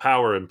special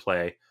power in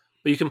play,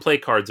 but you can play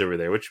cards over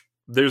there, which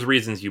there's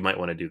reasons you might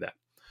want to do that.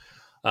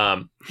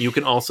 You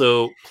can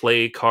also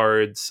play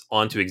cards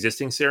onto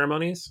existing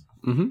ceremonies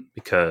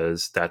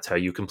because that's how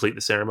you complete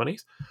the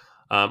ceremonies.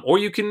 Or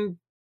you can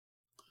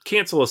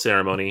cancel a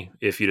ceremony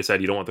if you decide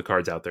you don't want the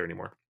cards out there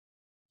anymore.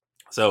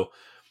 So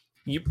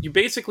you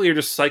basically are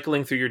just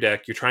cycling through your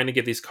deck. You're trying to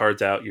get these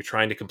cards out. You're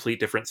trying to complete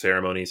different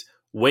ceremonies.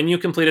 When you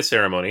complete a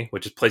ceremony,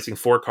 which is placing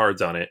 4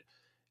 cards on it,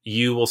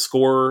 you will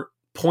score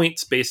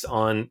points based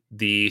on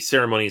the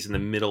ceremonies in the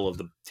middle of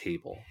the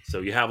table.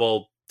 So you have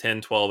all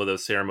 10, 12 of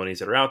those ceremonies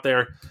that are out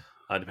there,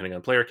 depending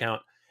on player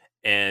count,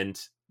 and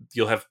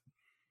you'll have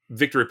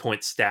victory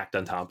points stacked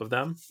on top of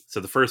them. So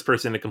the first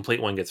person to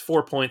complete one gets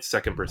 4 points.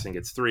 Second person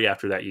gets 3.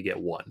 After that, you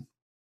get 1.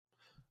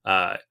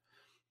 And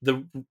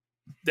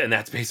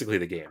that's basically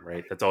the game,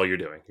 right? That's all you're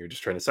doing. You're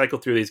just trying to cycle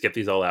through these, get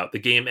these all out. The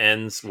game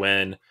ends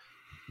when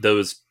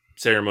those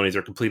ceremonies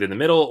are complete in the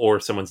middle, or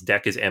someone's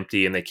deck is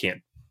empty and they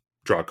can't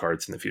draw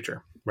cards in the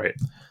future, right?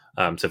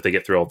 So if they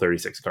get through all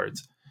 36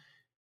 cards.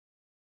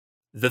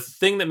 The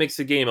thing that makes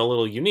the game a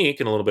little unique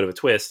and a little bit of a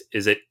twist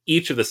is that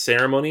each of the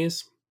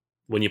ceremonies,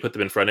 when you put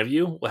them in front of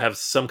you, will have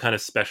some kind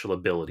of special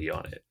ability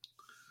on it.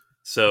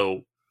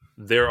 So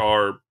they're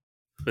all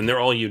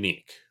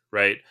unique,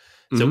 right?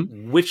 So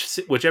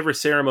whichever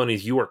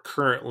ceremonies you are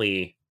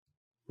currently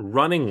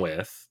running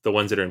with, the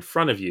ones that are in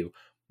front of you,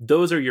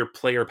 those are your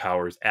player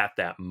powers at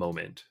that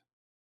moment,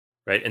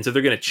 right? And so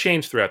they're going to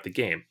change throughout the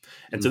game.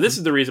 And so this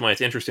is the reason why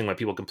it's interesting why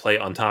people can play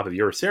on top of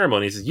your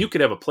ceremonies is you could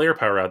have a player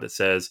power out that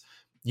says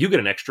you get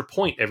an extra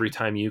point every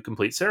time you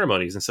complete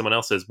ceremonies. And someone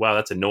else says, wow,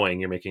 that's annoying.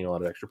 You're making a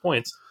lot of extra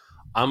points.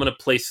 I'm going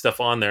to place stuff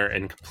on there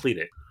and complete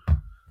it.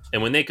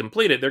 And when they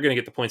complete it, they're going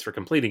to get the points for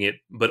completing it,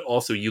 but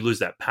also you lose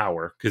that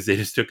power because they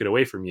just took it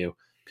away from you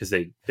because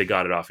they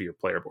got it off of your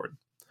player board.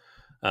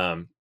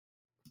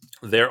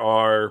 There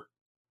are,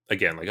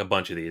 again, like a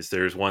bunch of these.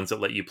 There's ones that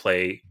let you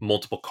play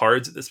multiple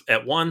cards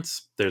at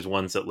once. There's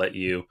ones that let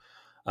you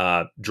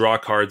draw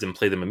cards and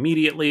play them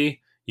immediately.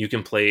 You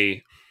can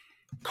play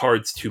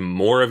cards to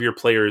more of your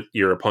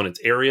opponent's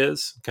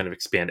areas, kind of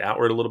expand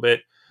outward a little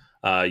bit.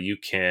 You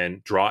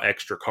can draw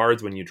extra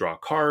cards when you draw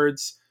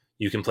cards.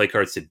 You can play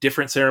cards to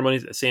different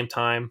ceremonies at the same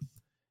time.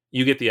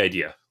 You get the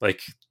idea.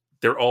 Like,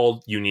 they're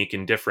all unique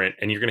and different,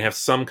 and you're going to have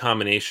some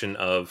combination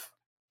of,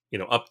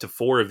 up to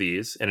 4 of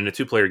these. And in a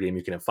 2-player game,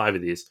 you can have 5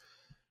 of these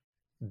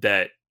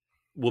that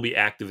will be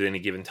active at any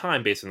given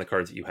time based on the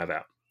cards that you have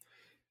out.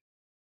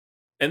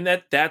 And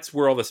that's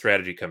where all the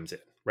strategy comes in,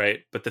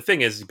 right? But the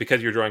thing is,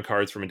 because you're drawing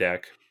cards from a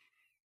deck,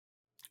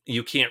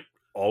 you can't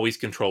always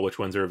control which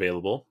ones are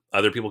available.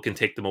 Other people can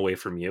take them away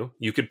from you.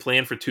 You could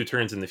plan for 2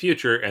 turns in the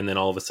future, and then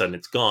all of a sudden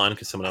it's gone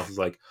because someone else is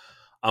like,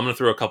 I'm going to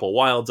throw a couple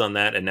wilds on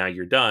that, and now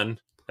you're done,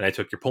 and I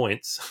took your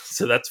points.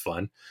 So that's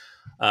fun.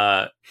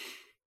 And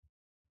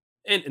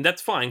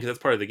that's fine because that's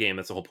part of the game.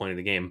 That's the whole point of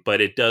the game. But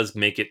it does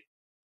make it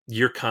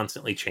you're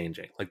constantly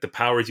changing. Like the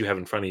powers you have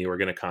in front of you are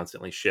going to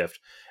constantly shift,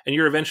 and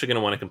you're eventually going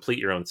to want to complete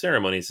your own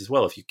ceremonies as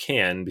well if you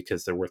can,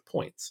 because they're worth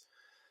points.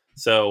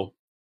 So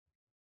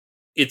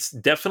it's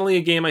definitely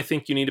a game I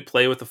think you need to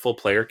play with a full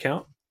player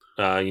count.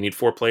 You need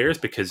 4 players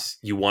because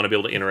you want to be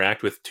able to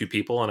interact with 2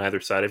 people on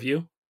either side of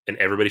you, and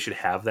everybody should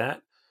have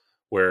that.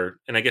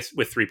 And I guess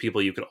with 3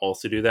 people you could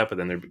also do that, but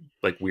then there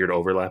like weird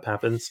overlap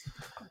happens.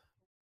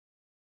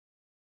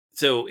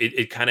 So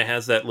it kind of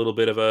has that little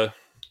bit of a,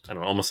 I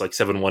don't know, almost like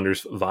Seven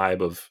Wonders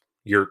vibe of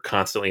you're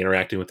constantly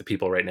interacting with the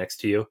people right next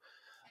to you.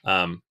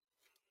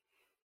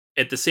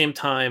 At the same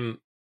time,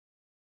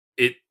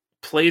 it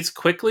plays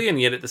quickly, and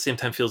yet at the same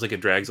time feels like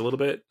it drags a little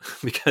bit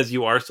because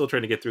you are still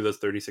trying to get through those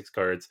 36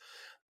 cards.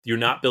 You're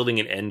not building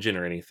an engine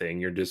or anything.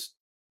 You're just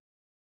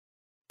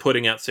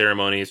putting out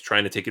ceremonies,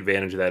 trying to take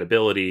advantage of that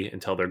ability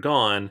until they're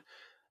gone,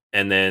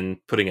 and then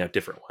putting out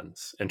different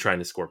ones and trying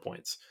to score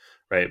points.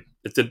 Right?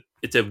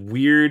 It's a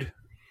weird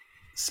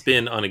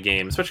spin on a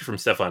game, especially from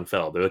Stefan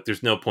Feld.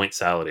 There's no point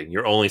salad.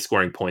 You're only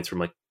scoring points from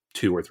like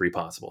 2 or 3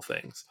 possible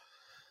things.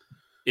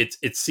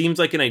 It seems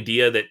like an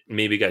idea that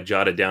maybe got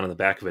jotted down on the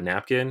back of a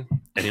napkin,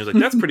 and he was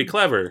like, "That's pretty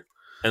clever."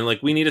 And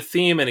like, we need a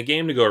theme and a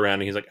game to go around.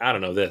 And he's like, "I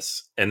don't know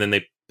this." And then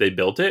they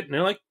built it, and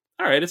they're like,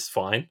 "All right, it's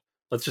fine.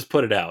 Let's just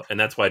put it out." And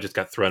that's why it just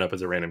got thrown up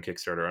as a random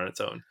Kickstarter on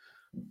its own.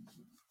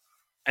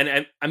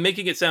 And I'm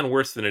making it sound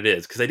worse than it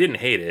is because I didn't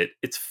hate it.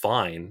 It's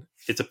fine.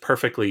 It's a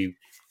perfectly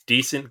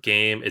decent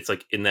game. It's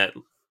like in that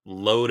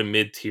low to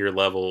mid tier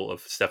level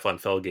of Stefan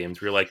Feld games.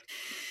 We're like,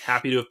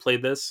 happy to have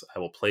played this. I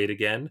will play it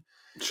again.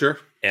 Sure.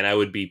 And I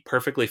would be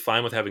perfectly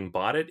fine with having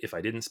bought it if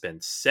I didn't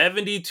spend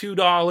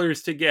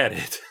 $72 to get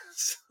it.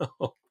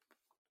 So,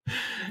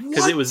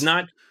 because it was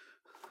not,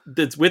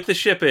 that's with the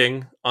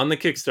shipping on the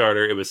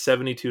Kickstarter, it was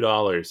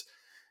 $72.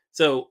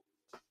 So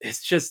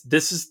it's just,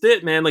 this is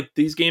it, man. Like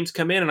these games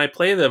come in and I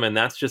play them, and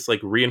that's just like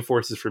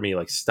reinforces for me,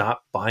 like,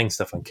 stop buying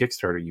stuff on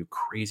Kickstarter, you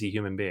crazy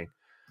human being.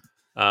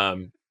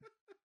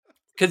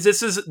 Because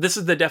this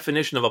is the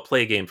definition of a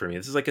play game for me.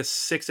 This is like a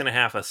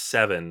 6.5, a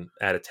 7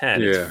 out of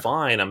 10. Yeah. It's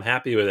fine. I'm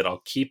happy with it.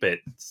 I'll keep it.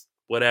 It's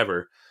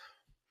whatever.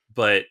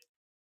 But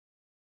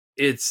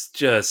it's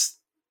just,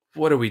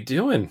 what are we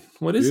doing?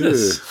 What is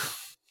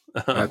this?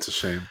 That's a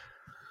shame.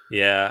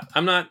 Yeah,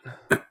 I'm not.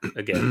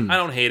 Again, I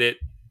don't hate it.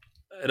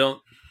 I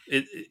don't.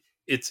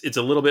 It's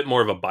a little bit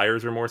more of a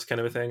buyer's remorse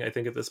kind of a thing, I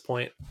think, at this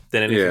point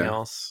than anything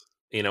else.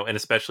 You know, and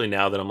especially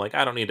now that I'm like,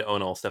 I don't need to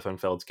own all Stefan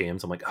Feld's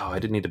games. I'm like, oh, I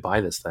didn't need to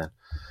buy this then.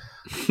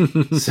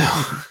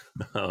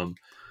 So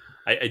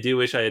I do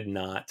wish I had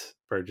not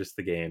purchased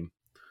the game,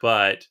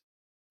 but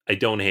I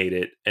don't hate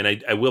it, and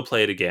I will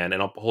play it again,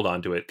 and I'll hold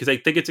on to it because I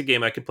think it's a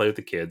game I could play with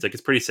the kids. Like,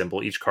 it's pretty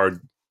simple. Each card,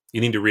 you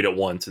need to read it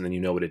once, and then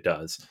you know what it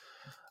does.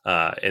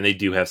 And they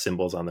do have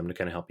symbols on them to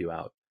kind of help you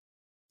out,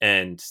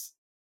 and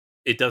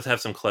it does have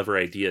some clever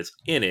ideas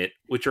in it,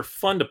 which are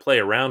fun to play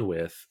around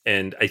with.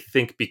 And I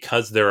think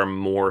because there are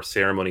more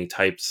ceremony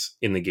types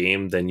in the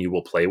game than you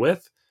will play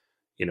with,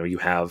 you know, you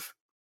have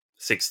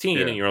 16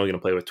 and you're only going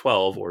to play with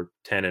 12 or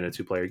 10 in a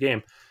 2-player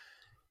game,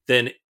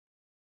 then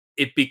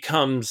it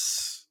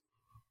becomes,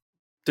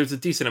 there's a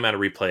decent amount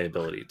of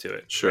replayability to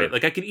it. Sure. Right?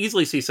 Like I could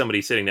easily see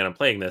somebody sitting down and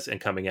playing this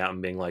and coming out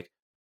and being like,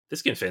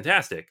 this game's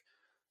fantastic.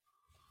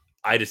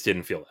 I just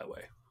didn't feel that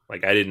way.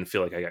 Like I didn't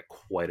feel like I got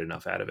quite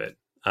enough out of it.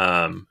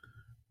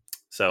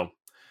 So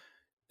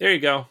there you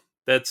go.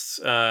 That's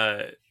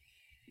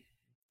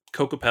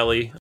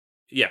Cocopelli.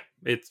 Yeah,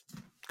 it's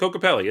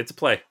Cocopelli. It's a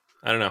play.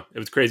 I don't know. It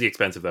was crazy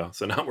expensive though,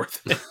 so not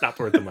worth it. Not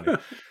worth the money.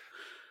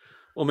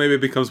 Well, maybe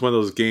it becomes one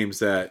of those games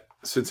that,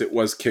 since it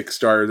was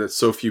Kickstarter, that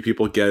so few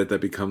people get it,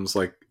 that becomes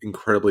like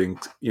incredibly,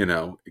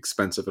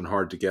 expensive and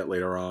hard to get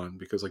later on.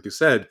 Because, like you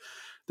said,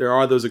 there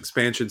are those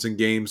expansions in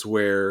games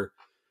where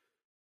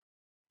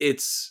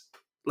it's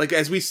like,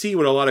 as we see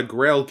with a lot of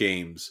Grail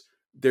games,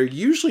 they're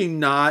usually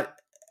not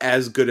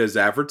as good as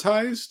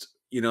advertised.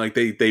 Like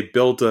they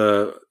built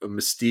a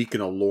mystique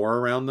and a lore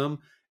around them,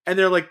 and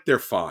they're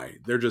fine.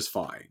 They're just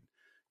fine.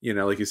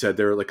 Like you said,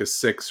 they're like a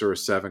 6 or a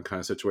 7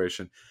 kind of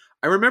situation.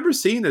 I remember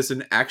seeing this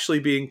and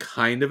actually being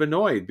kind of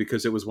annoyed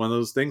because it was one of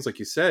those things, like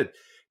you said,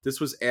 this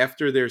was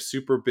after their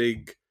super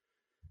big,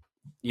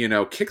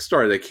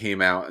 Kickstarter that came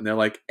out, and they're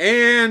like,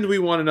 and we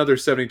want another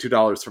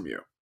 $72 from you.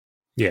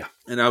 Yeah.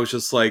 And I was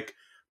just like,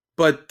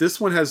 but this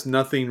one has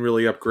nothing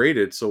really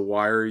upgraded, so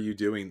why are you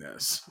doing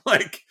this?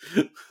 Like,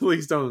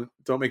 please don't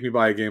make me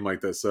buy a game like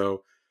this.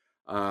 So,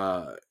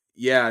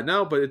 yeah,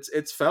 no, but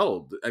it's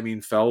Feld. I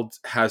mean, Feld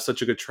has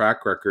such a good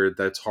track record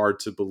that it's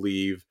hard to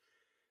believe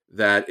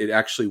that it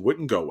actually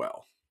wouldn't go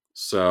well.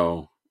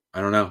 So,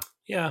 I don't know.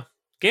 Yeah,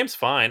 game's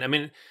fine. I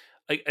mean,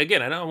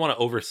 again, I don't want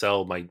to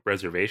oversell my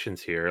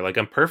reservations here. Like,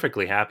 I'm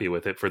perfectly happy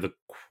with it for the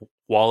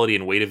quality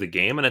and weight of the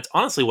game, and it's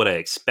honestly what I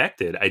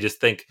expected. I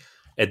just think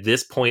at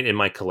this point in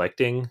my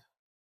collecting,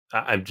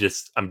 I'm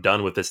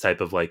done with this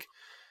type of like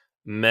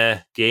meh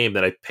game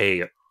that I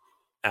pay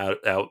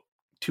out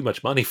too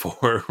much money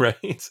for,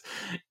 right?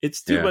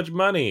 It's too much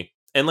money.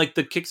 And like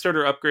the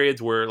Kickstarter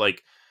upgrades were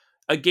like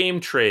a game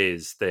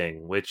trays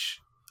thing, which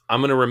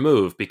I'm going to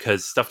remove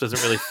because stuff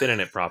doesn't really fit in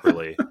it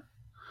properly.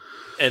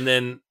 And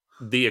then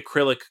the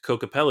acrylic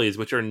Cocopellis,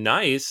 which are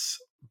nice,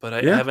 but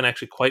I haven't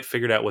actually quite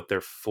figured out what they're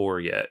for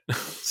yet.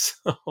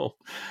 So,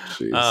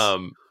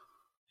 Jeez.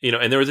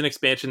 And there was an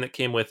expansion that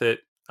came with it.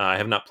 I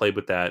have not played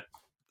with that,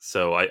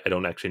 so I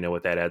don't actually know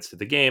what that adds to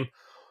the game,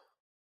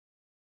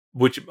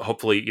 which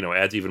hopefully,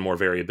 adds even more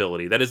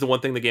variability. That is the one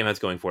thing the game has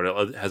going for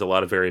it. It has a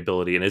lot of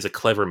variability and is a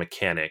clever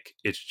mechanic.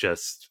 It's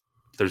just,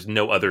 there's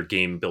no other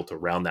game built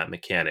around that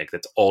mechanic.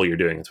 That's all you're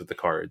doing is with the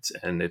cards.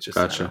 And it just,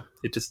 Gotcha.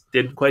 It just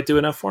didn't quite do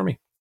enough for me.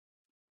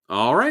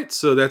 All right,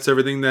 so that's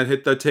everything that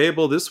hit the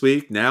table this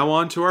week. Now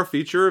on to our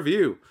feature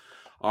review.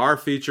 Our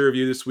feature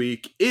review this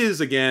week is,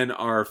 again,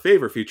 our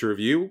favorite feature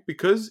review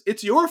because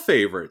it's your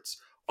favorites,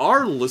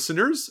 our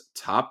listeners'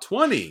 top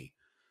 20.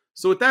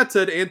 So with that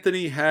said,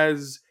 Anthony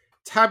has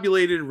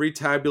tabulated,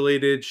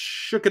 retabulated,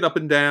 shook it up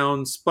and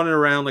down, spun it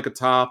around like a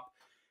top,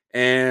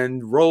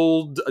 and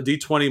rolled a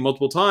d20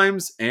 multiple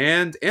times.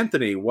 And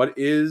Anthony, what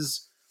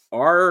is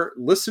our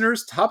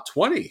listeners' top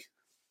 20?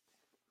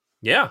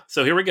 Yeah,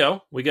 so here we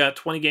go. We got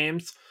 20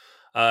 games.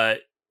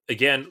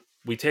 Again,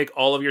 we take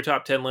all of your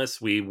top 10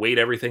 lists. We weight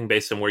everything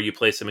based on where you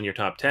place them in your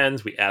top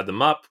 10s. We add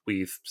them up.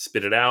 We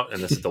spit it out,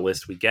 and this is the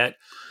list we get.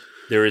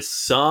 There is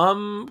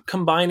some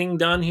combining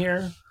done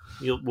here.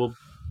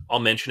 I'll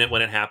mention it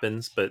when it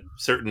happens, but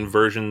certain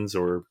versions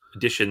or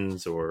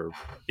editions or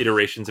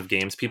iterations of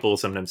games, people will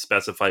sometimes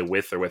specify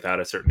with or without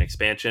a certain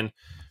expansion.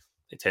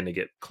 They tend to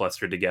get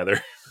clustered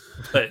together.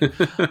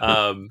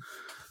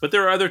 But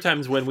there are other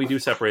times when we do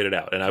separate it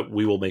out, and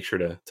we will make sure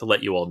to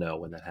let you all know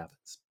when that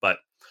happens. But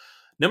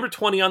number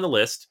 20 on the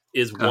list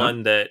is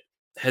one that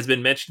has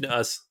been mentioned to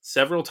us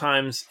several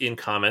times in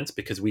comments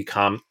because we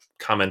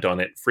comment on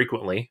it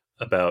frequently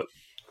about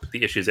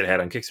the issues it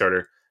had on Kickstarter.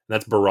 And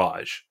that's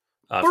Barrage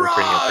from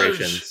Cranial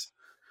Creations.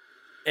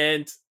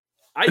 And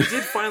I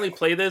did finally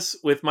play this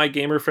with my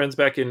gamer friends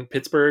back in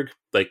Pittsburgh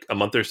like a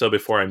month or so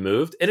before I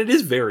moved, and it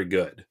is very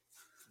good.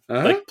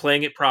 Like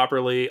playing it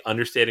properly,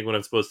 understanding what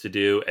I'm supposed to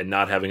do, and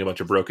not having a bunch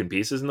of broken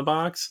pieces in the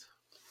box.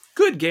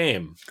 Good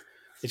game.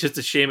 It's just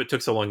a shame it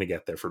took so long to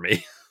get there for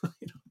me.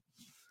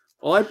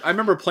 Well, I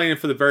remember playing it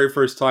for the very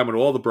first time with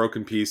all the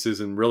broken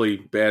pieces and really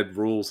bad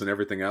rules and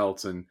everything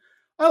else, and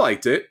I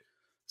liked it.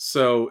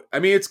 So, I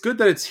mean, it's good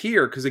that it's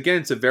here because,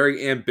 again, it's a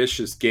very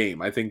ambitious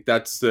game. I think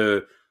that's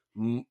the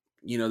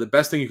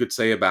best thing you could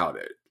say about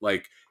it.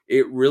 Like,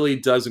 it really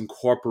does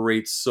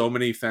incorporate so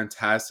many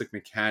fantastic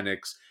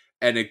mechanics,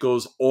 and it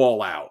goes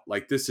all out.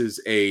 Like, this is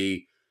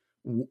a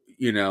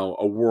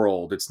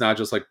world. It's not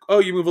just like, oh,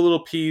 you move a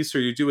little piece or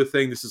you do a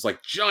thing. This is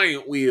like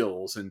giant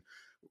wheels and,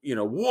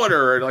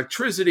 water and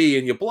electricity,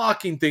 and you're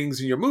blocking things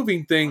and you're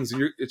moving things.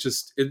 And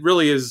it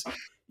really is,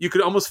 you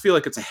could almost feel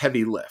like it's a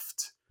heavy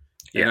lift.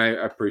 Yeah. And I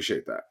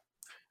appreciate that.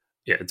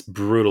 Yeah, it's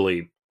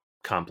brutally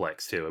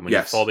complex too. And when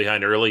you fall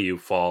behind early, you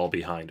fall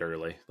behind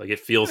early. Like, it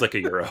feels like a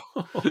Euro.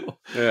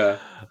 Yeah.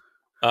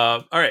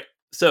 All right.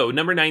 So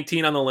number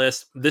 19 on the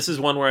list, this is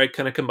one where I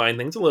kind of combine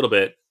things a little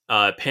bit.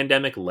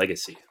 Pandemic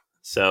Legacy.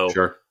 So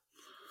sure.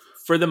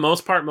 For the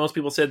most part, most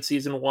people said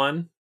season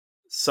 1.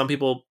 Some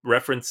people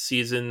referenced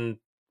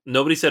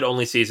nobody said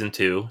only season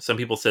 2. Some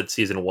people said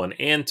season 1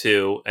 and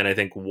 2. And I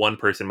think one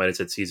person might have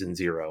said season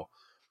 0.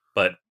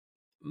 But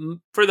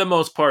for the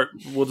most part,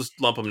 we'll just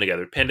lump them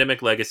together.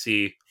 Pandemic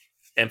Legacy,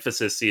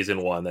 emphasis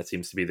season 1. That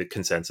seems to be the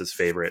consensus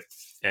favorite.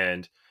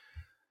 And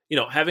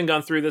having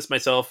gone through this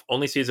myself,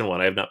 only season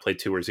 1, I have not played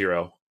 2 or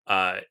 0.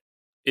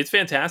 It's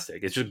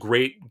fantastic. It's just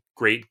great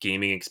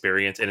gaming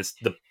experience. And it's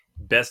the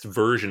best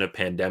version of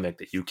Pandemic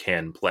that you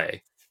can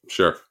play.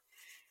 Sure.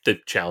 The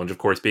challenge, of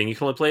course, being you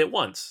can only play it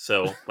once.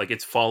 So,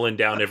 it's fallen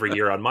down every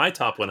year on my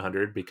top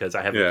 100 because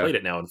I haven't played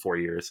it now in 4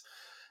 years.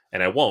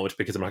 And I won't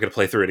because I'm not going to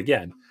play through it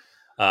again.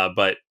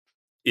 But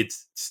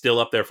it's still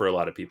up there for a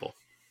lot of people.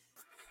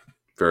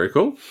 Very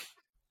cool.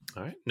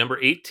 All right. Number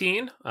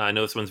 18. I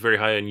know this one's very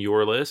high on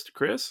your list,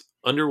 Chris.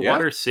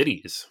 Underwater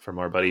Cities from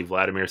our buddy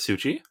Vladimir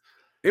Suchi.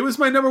 It was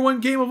my number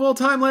 1 game of all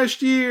time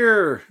last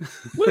year.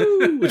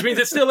 Woo! Which means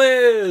it still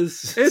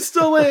is. It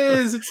still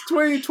is. It's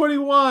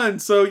 2021.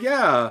 So,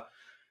 yeah.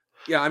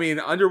 Yeah, I mean,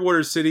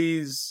 Underwater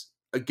Cities,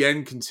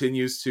 again,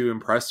 continues to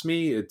impress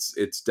me.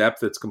 It's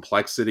depth, its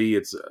complexity,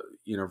 its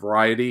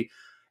variety.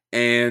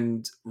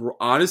 And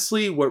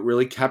honestly, what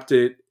really kept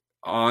it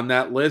on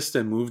that list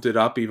and moved it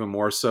up even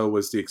more so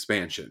was the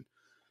expansion.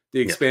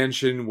 The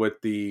expansion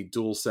with the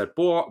dual set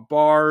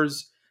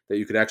bars that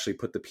you could actually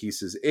put the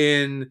pieces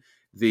in,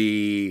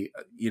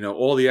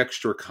 all the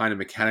extra kind of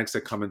mechanics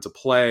that come into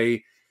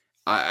play.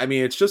 I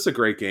mean, it's just a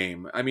great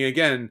game. I mean,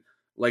 again,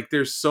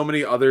 there's so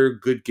many other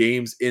good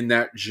games in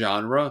that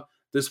genre.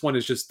 This one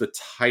is just the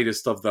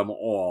tightest of them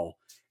all.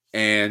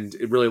 And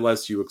it really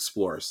lets you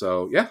explore.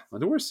 So, yeah,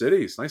 Underwater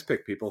Cities. Nice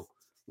pick, people.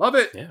 Love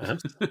it. Yeah,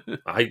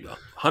 I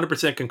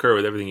 100% concur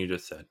with everything you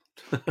just said.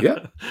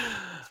 Yeah.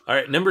 All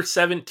right, number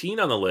 17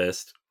 on the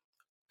list,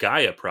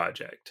 Gaia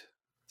Project.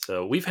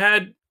 So we've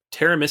had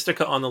Terra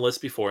Mystica on the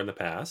list before in the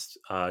past.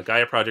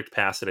 Gaia Project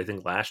passed it, I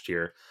think, last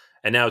year.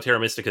 And now Terra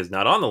Mystica is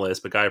not on the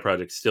list, but Gaia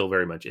Project still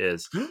very much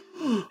is.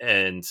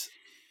 And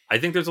I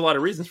think there's a lot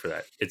of reasons for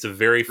that. It's a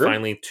very Sure.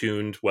 finely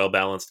tuned, well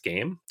balanced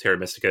game. Terra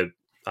Mystica,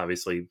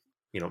 obviously,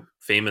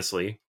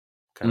 famously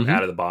kind of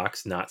out of the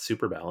box, not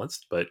super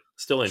balanced, but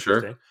still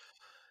interesting.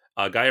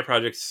 Sure. Gaia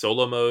Project's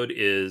solo mode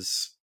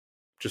is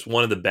just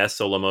one of the best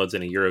solo modes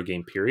in a Euro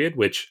game period,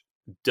 which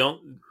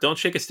don't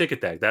shake a stick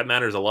at that. That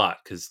matters a lot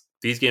because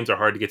these games are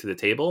hard to get to the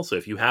table. So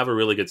if you have a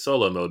really good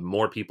solo mode,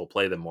 more people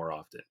play them more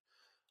often.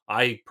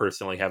 I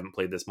personally haven't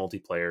played this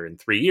multiplayer in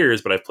 3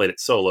 years, but I've played it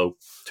solo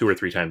 2 or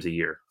 3 times a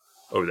year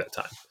over that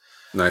time.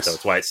 Nice. So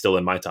that's why it's still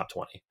in my top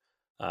 20.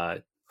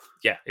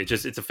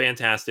 It's a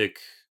fantastic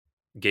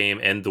game,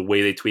 and the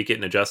way they tweak it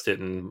and adjust it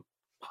and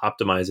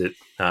optimize it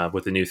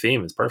with the new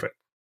theme is perfect.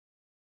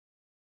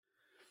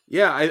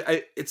 Yeah,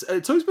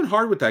 it's always been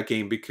hard with that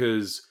game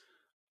because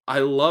I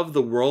love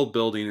the world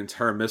building in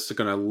Terra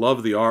Mystica and I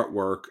love the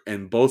artwork,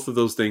 and both of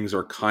those things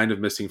are kind of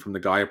missing from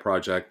the Gaia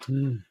Project.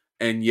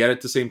 And yet at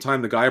the same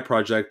time, the Gaia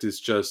Project is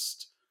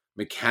just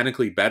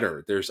mechanically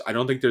better. I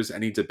don't think there's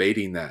any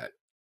debating that.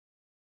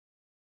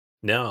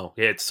 No,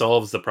 it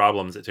solves the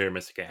problems that Terra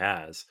Mystica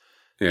has.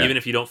 Yeah. Even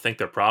if you don't think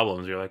they're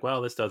problems, you're like,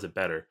 well, this does it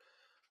better.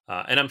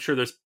 And I'm sure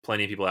there's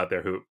plenty of people out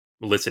there who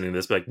listening to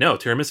this be like, no,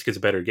 Terra Mystica is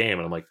a better game.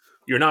 And I'm like,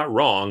 you're not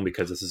wrong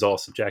because this is all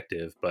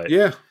subjective. But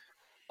yeah,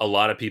 a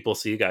lot of people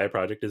see Gaia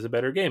Project as a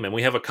better game. And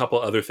we have a couple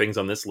other things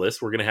on this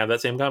list we're going to have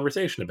that same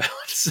conversation about.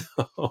 So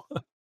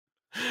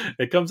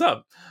it comes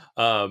up.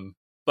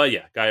 But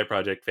yeah, Gaia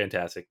Project,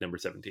 fantastic. Number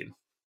 17.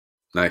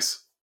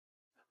 Nice.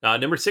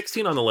 Number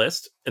 16 on the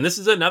list. And this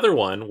is another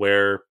one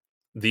where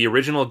the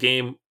original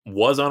game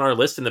was on our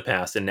list in the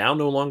past and now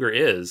no longer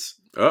is.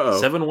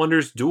 Seven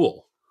Wonders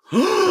Duel.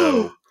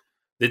 So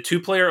the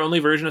 2-player only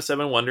version of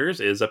Seven Wonders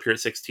is up here at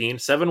 16.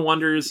 Seven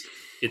Wonders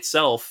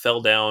itself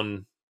fell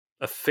down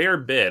a fair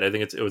bit. I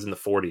think it was in the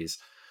 40s.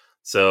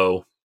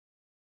 So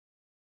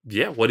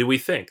yeah, what do we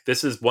think?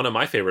 This is one of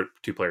my favorite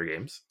 2-player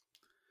games.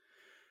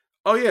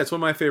 Oh yeah, it's one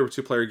of my favorite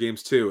 2-player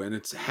games too, and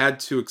it's had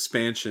 2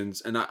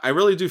 expansions, and I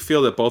really do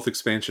feel that both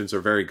expansions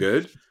are very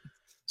good.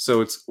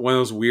 So it's one of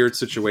those weird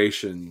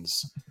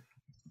situations.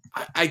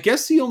 I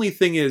guess the only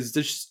thing is,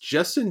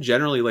 just in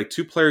generally, like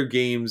 2-player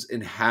games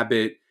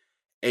inhabit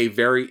a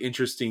very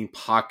interesting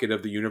pocket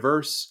of the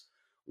universe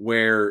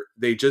where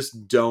they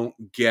just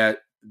don't get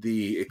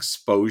the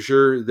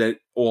exposure that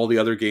all the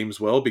other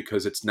games will,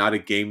 because it's not a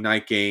game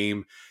night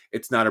game.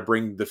 It's not a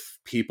bring the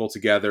people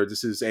together.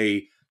 This is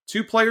a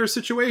 2-player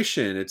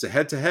situation. It's a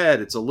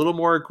head-to-head. It's a little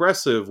more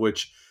aggressive,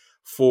 which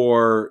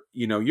for,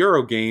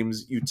 Euro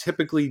games, you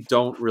typically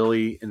don't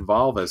really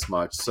involve as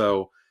much.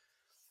 So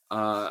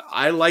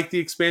I like the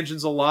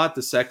expansions a lot,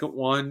 the second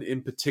one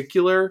in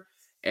particular,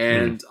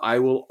 and I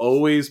will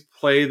always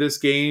play this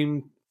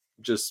game.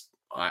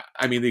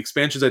 The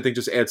expansions, I think,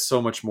 just add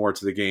so much more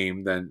to the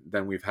game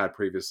than we've had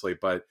previously.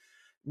 But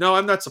no,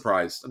 I'm not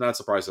surprised. I'm not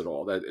surprised at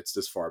all that it's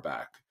this far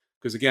back.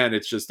 Because again,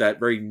 it's just that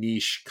very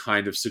niche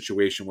kind of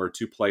situation where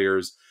 2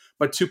 players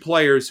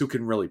who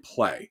can really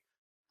play.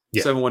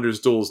 Yeah. Seven Wonders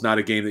Duel is not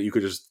a game that you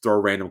could just throw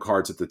random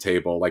cards at the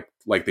table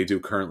like they do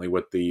currently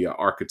with the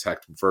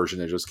Architect version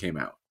that just came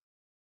out.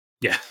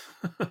 Yeah,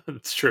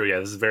 it's true. Yeah,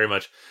 this is very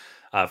much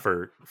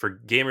for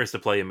gamers to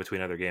play in between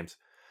other games.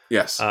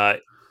 Yes.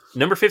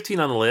 Number 15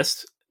 on the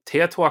list,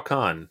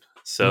 Teotihuacan.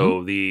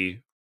 So the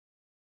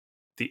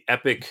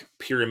epic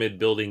pyramid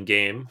building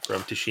game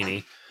from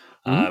Tashini,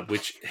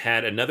 which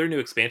had another new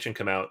expansion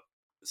come out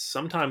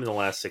sometime in the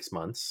last 6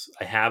 months.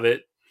 I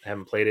haven't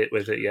played it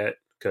with it yet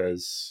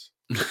because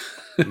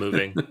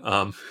moving.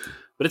 But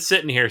it's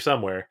sitting here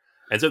somewhere.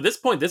 And so at this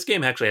point, this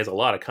game actually has a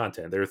lot of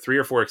content. There are 3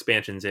 or 4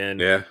 expansions in.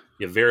 Yeah.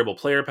 You have variable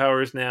player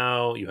powers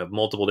now. You have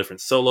multiple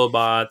different solo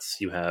bots.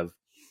 You have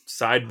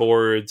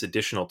sideboards,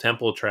 additional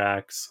temple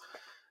tracks.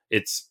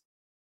 It's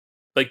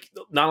like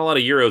not a lot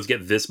of Euros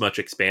get this much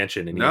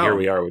expansion. And here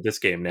we are with this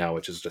game now,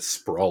 which is just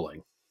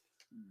sprawling.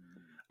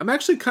 I'm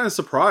actually kind of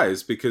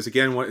surprised because,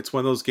 again, it's one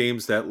of those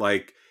games that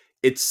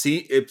it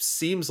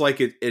seems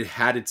like it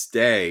had its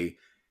day.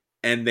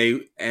 And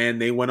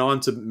they went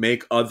on to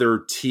make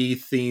other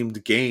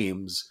tea-themed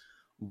games,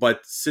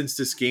 but since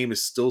this game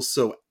is still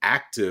so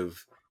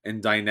active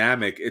and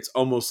dynamic, it's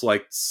almost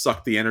like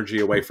sucked the energy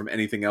away from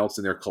anything else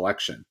in their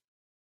collection.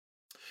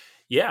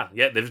 Yeah.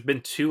 There's been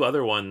 2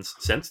 other ones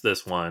since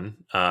this one,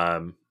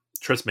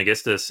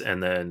 Trismegistus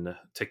and then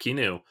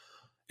Takinu,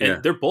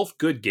 and they're both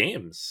good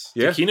games.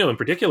 Yeah. Takinu in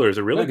particular is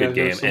a really good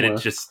game, and it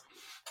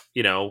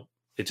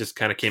just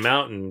kind of came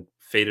out and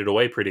faded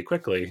away pretty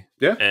quickly.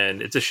 Yeah.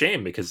 And it's a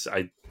shame because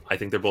I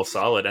think they're both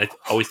solid. I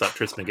always thought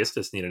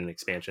Trismegistus needed an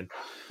expansion.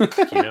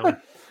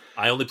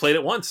 I only played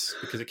it once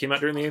because it came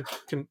out during the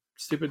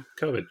stupid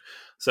COVID.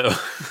 So,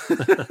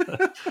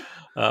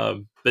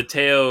 but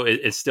Teo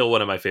is still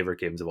one of my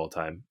favorite games of all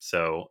time.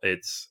 So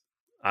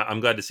I'm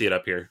glad to see it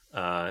up here.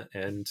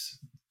 And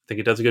I think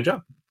it does a good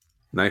job.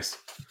 Nice.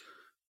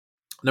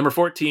 Number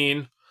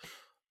 14,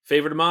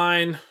 favorite of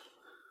mine,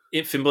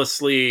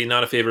 infamously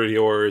not a favorite of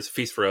yours,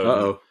 Feast for Odin.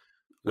 Uh-oh.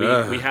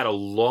 We had a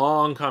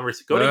long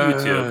conversation. Go to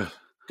YouTube.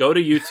 go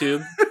to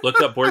YouTube,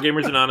 look up Board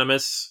Gamers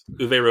Anonymous,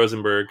 Uwe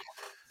Rosenberg,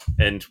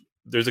 and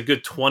there's a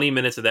good 20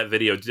 minutes of that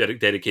video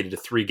dedicated to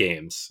 3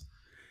 games.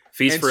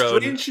 Feast for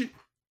Odin.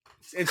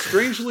 And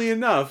strangely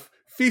enough,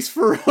 Feast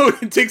for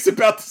Odin takes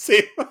about the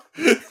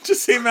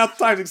same amount of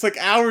time. It's like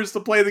hours to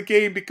play the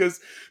game because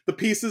the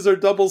pieces are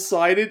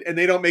double-sided and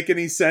they don't make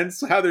any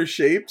sense how they're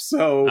shaped.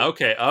 So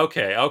okay.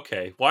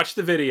 Watch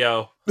the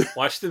video.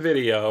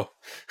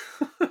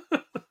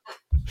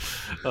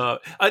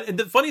 And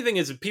the funny thing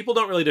is, people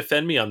don't really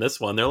defend me on this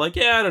one. They're like,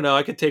 yeah, I don't know,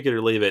 I could take it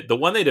or leave it. The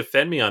one they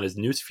defend me on is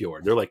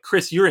Newsfjord. They're like,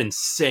 Chris, you're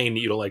insane that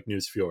you don't like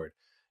Newsfjord.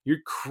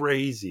 You're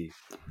crazy.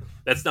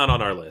 That's not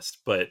on our list,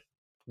 but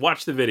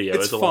watch the video.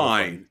 It's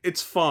fine.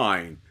 It's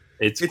fine.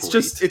 It's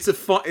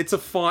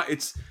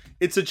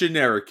a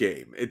generic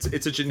game.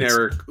 It's a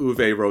generic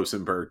Uwe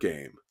Rosenberg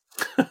game.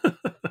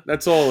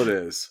 That's all it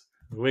is.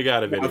 We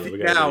got a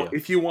video. Now,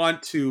 if you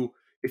want to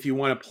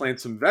plant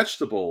some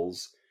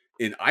vegetables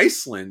in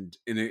Iceland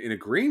in a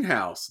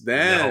greenhouse,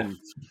 then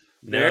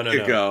there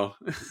you go.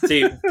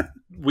 See,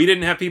 we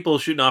didn't have people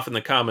shooting off in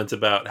the comments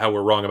about how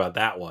we're wrong about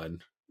that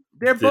one.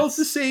 They're both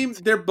the same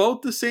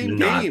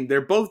game.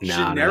 They're both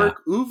generic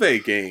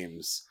Uwe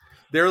games.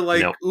 They're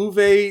like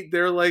Uwe.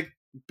 They're like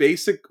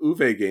basic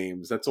Uwe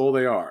games. That's all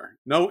they are.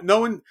 No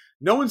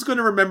one's going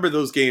to remember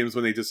those games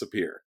when they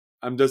disappear.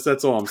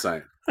 That's all I'm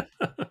saying.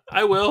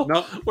 I will.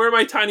 No. Where are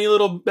my tiny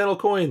little metal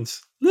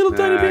coins?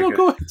 Tiny metal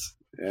coins.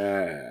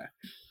 Yeah.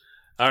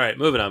 All right,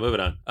 moving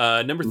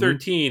on. Number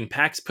 13,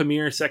 PAX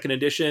Premier 2nd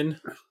Edition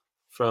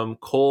from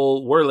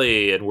Cole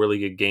Worley and Worley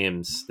Good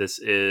Games. This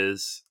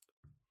is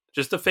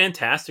just a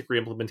fantastic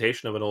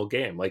reimplementation of an old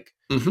game. Like,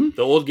 the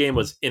old game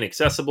was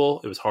inaccessible.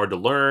 It was hard to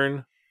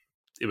learn.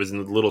 It was in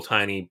a little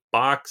tiny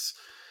box.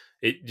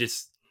 It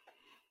just,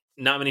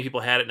 not many people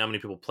had it. Not many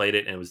people played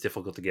it, and it was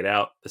difficult to get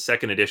out. The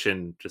 2nd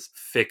edition just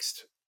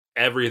fixed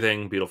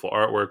everything. Beautiful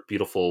artwork,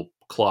 beautiful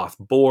cloth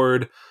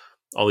board,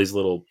 all these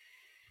little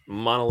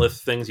monolith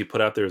things you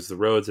put out there as the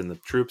roads and the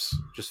troops.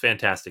 Just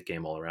fantastic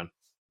game all around.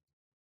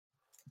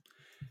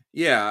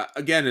 Yeah,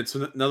 again, it's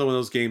another one of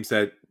those games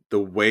that the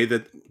way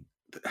that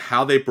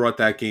how they brought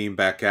that game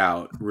back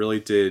out really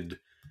did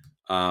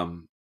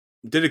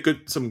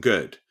some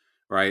good,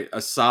 right?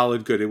 A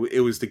solid good.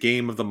 It was the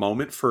game of the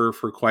moment for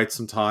quite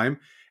some time,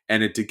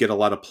 and it did get a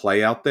lot of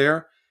play out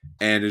there.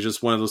 And it's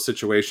just one of those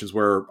situations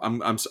where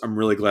I'm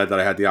really glad that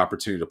I had the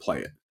opportunity to play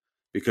it,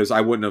 because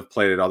I wouldn't have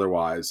played it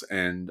otherwise.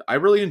 And I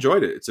really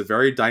enjoyed it. It's a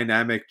very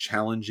dynamic,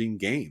 challenging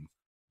game.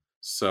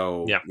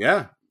 So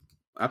yeah,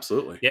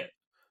 absolutely. Yeah.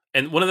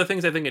 And one of the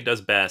things I think it does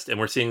best, and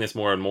we're seeing this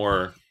more and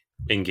more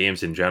in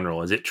games in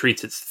general, is it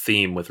treats its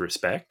theme with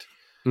respect.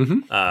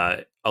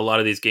 A lot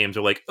of these games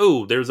are like,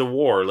 oh, there's a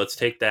war, let's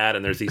take that,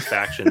 and there's these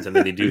factions, and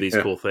then they do these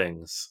cool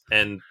things.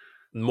 And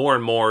more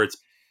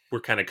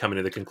we're kind of coming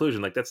to the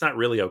conclusion, like, that's not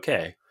really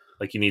okay.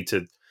 Like, you need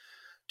to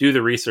do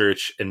the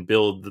research and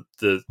build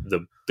the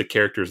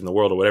characters in the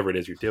world or whatever it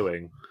is you're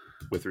doing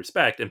with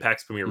respect. And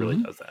PAX Premier really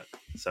does that.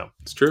 So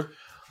it's true.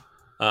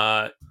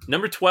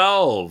 Number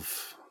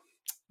 12.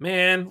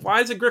 Man, why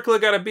has Agricola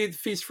got to beat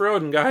Feast for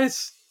Odin,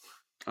 guys?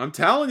 I'm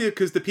telling you,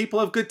 because the people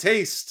have good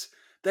taste.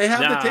 They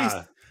have the taste.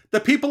 The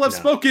people have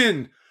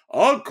spoken.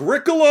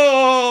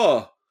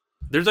 Agricola!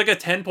 There's like a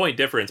 10-point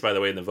difference, by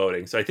the way, in the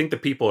voting. So I think the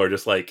people are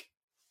just like,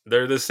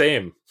 they're the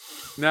same.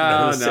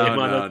 No. No,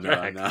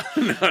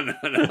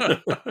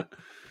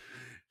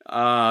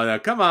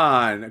 come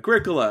on.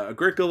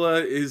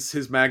 Agricola is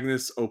his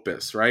magnus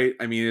opus, right?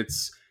 I mean, it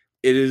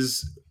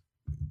is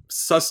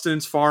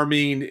sustenance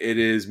farming. It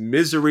is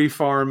misery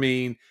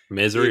farming.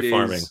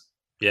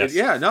 Yes.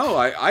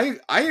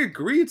 I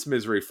agree. It's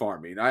misery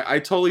farming. I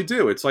totally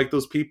do. It's like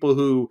those people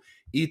who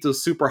eat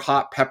those super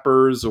hot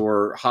peppers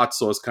or hot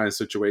sauce kind of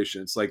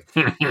situation. It's like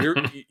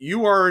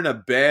you are in a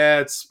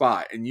bad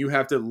spot, and you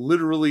have to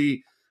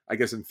literally, I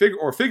guess,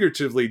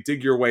 figuratively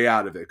dig your way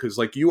out of it, because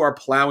like you are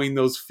plowing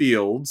those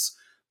fields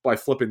by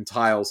flipping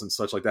tiles and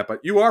such like that. But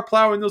you are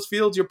plowing those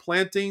fields. You're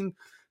planting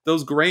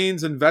those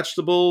grains and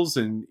vegetables,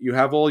 and you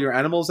have all your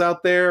animals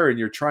out there, and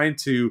you're trying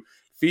to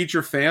feed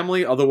your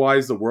family.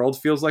 Otherwise, the world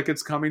feels like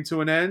it's coming to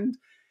an end.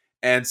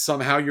 And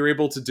somehow you're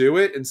able to do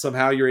it, and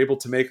somehow you're able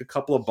to make a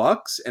couple of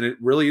bucks, and it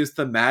really is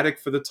thematic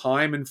for the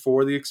time and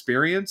for the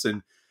experience.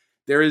 And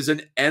there is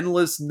an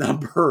endless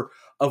number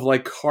of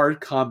like card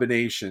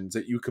combinations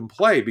that you can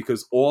play,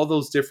 because all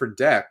those different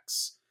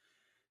decks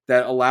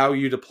that allow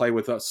you to play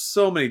with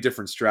so many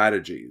different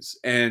strategies.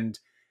 And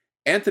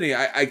Anthony,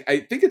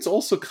 I think it's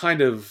also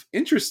kind of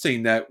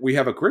interesting that we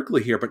have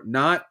Agricola here, but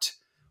not,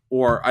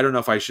 or I don't know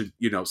if I should,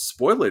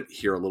 spoil it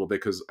here a little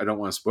bit, because I don't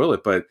want to spoil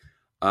it, but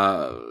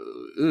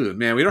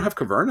man, we don't have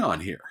Caverna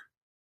on here.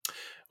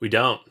 We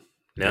don't.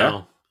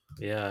 No.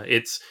 Yeah.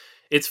 It's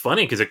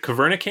funny because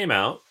Caverna came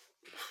out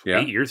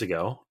 8 years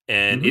ago,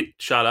 and it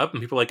shot up,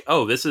 and people were like,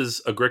 oh, this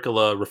is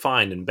Agricola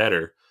refined and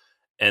better.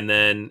 And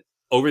then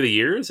over the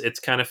years, it's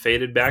kind of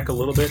faded back a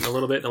little bit and a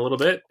little bit and a little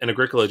bit. And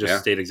Agricola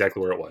just stayed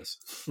exactly where it was.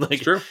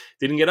 Like, true.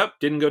 Didn't get up,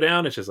 didn't go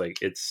down. It's just like,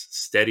 it's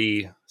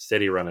steady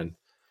running.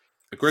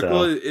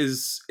 Agricola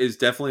is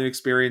definitely an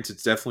experience.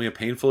 It's definitely a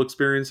painful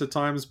experience at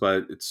times,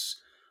 but it's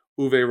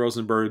Uwe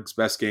Rosenberg's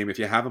best game. If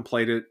you haven't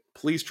played it,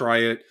 please try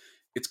it.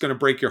 It's going to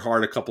break your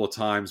heart a couple of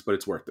times, but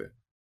it's worth it.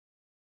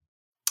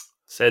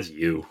 Says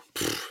you.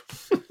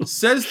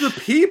 Says the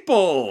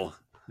people.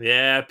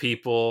 Yeah,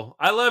 people.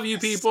 I love you,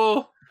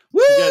 people.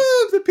 Woo!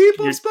 The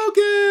people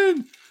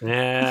spoken.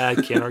 Yeah,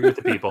 I can't argue with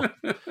the people.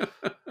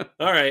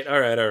 All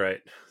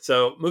right.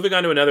 So moving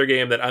on to another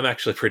game that I'm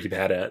actually pretty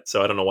bad at,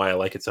 so I don't know why I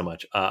like it so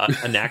much.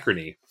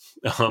 Anachrony.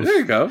 There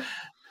you go.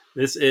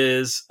 This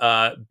is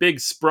big,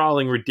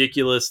 sprawling,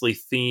 ridiculously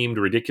themed,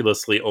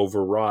 ridiculously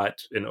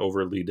overwrought, and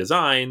overly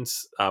designed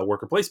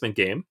worker placement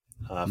game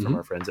from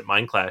our friends at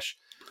Mindclash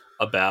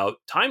about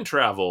time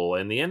travel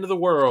and the end of the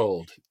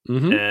world.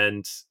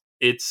 And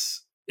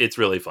it's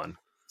really fun.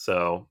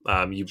 So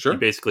you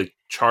basically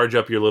charge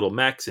up your little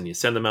mechs and you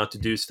send them out to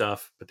do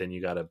stuff, but then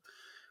you got to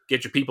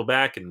get your people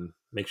back and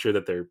make sure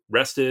that they're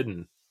rested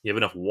and you have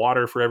enough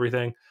water for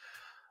everything.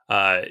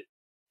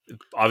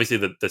 Obviously,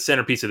 the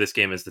centerpiece of this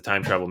game is the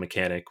time travel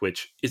mechanic,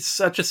 which is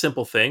such a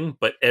simple thing,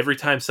 but every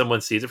time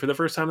someone sees it for the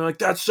first time, they're like,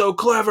 that's so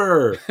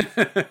clever.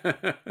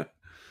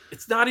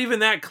 It's not even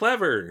that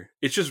clever.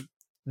 It's just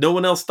no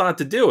one else thought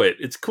to do it.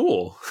 It's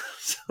cool.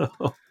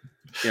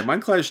 Yeah,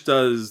 Mindclash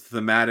does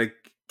thematic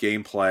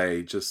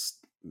gameplay.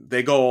 Just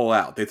they go all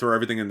out. They throw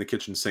everything in the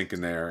kitchen sink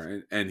in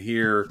there. And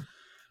here,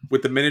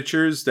 with the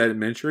miniatures, that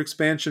miniature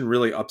expansion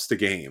really ups the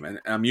game. And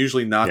I'm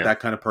usually not that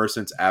kind of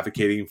person that's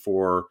advocating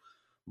for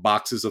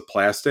boxes of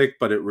plastic,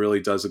 but it really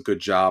does a good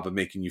job of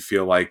making you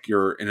feel like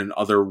you're in an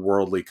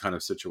otherworldly kind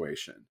of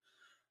situation.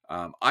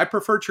 I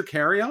prefer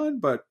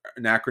Tricarion, but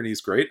Anachrony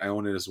is great. I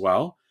own it as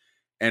well.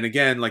 And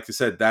again, like you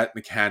said, that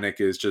mechanic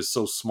is just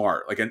so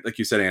smart. Like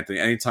you said, Anthony,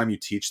 anytime you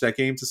teach that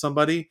game to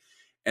somebody,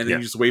 and then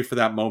you just wait for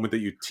that moment that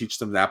you teach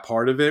them that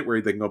part of it,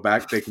 where they can go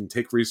back, they can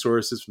take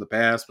resources from the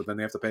past, but then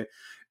they have to pay.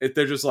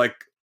 They're just like,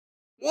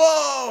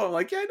 whoa,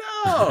 like, yeah,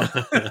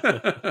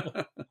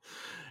 no.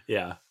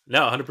 Yeah,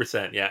 no,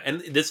 100%. Yeah.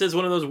 And this is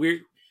one of those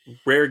weird,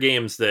 rare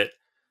games that,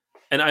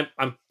 and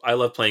I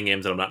love playing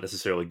games that I'm not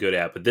necessarily good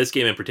at, but this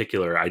game in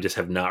particular, I just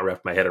have not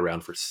wrapped my head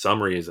around for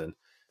some reason.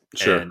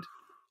 Sure. And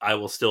I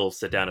will still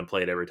sit down and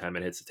play it every time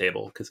it hits the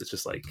table because it's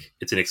just like,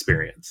 it's an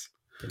experience,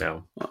 you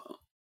know?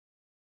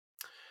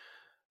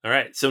 All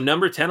right. So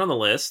number 10 on the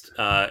list,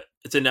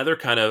 it's another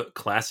kind of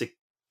classic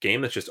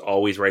game that's just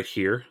always right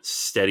here.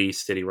 Steady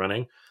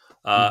running.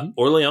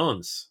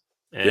 Orleans.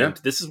 And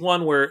this is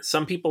one where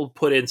some people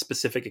put in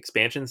specific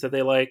expansions that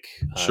they like.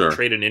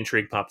 Trade and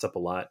Intrigue pops up a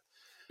lot.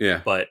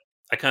 Yeah. But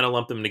I kind of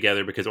lump them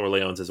together because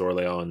Orleans is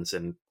Orleans,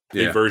 and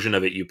the version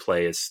of it you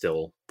play is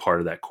still part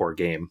of that core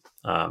game.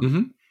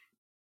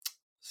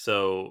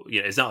 So,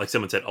 it's not like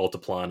someone said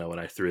Altiplano and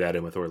I threw that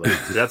in with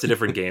Orleans. That's a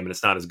different game, and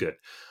it's not as good.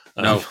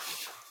 No,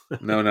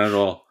 not at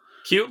all.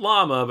 Cute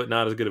llama, but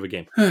not as good of a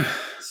game.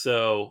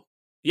 So,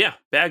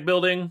 bag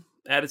building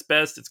at its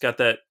best. It's got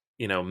that,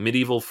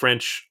 medieval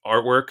French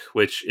artwork,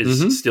 which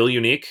is still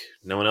unique.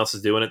 No one else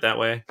is doing it that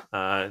way.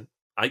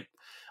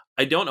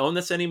 I don't own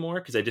this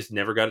anymore because I just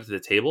never got it to the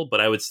table, but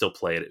I would still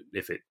play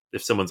it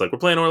if someone's like, we're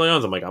playing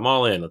Orleans, I'm like, I'm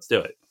all in. Let's do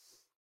it.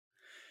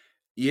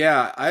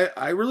 Yeah,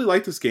 I really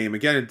like this game.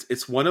 Again,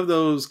 it's one of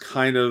those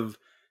kind of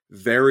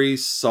very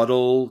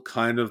subtle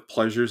kind of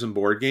pleasures in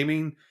board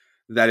gaming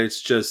that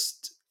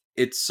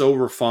it's so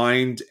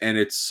refined and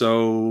it's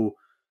so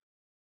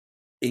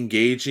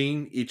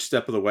engaging each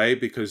step of the way,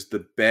 because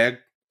the bag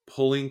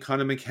pulling kind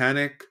of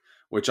mechanic,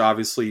 which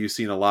obviously you've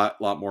seen a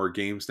lot more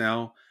games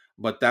now,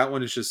 but that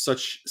one is just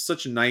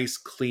such a nice,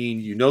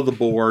 clean, the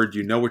board,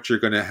 what you're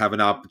going to have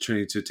an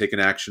opportunity to take an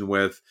action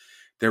with.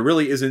 There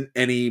really isn't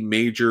any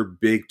major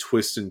big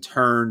twists and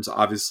turns.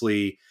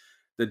 Obviously,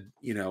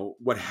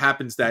 what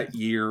happens that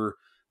year,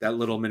 that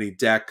little mini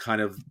deck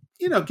kind of,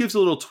 gives a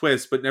little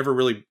twist, but never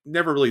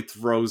really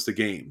throws the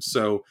game.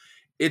 So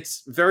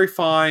it's very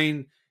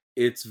fine.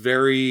 It's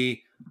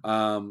very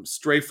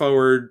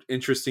straightforward,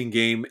 interesting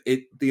game.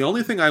 The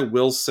only thing I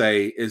will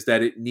say is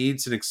that it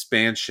needs an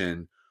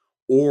expansion,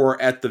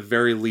 or at the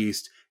very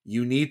least,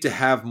 you need to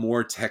have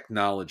more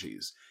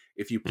technologies.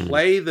 If you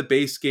play the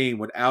base game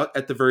without,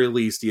 at the very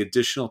least, the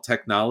additional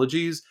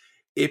technologies,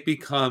 it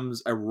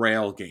becomes a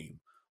rail game.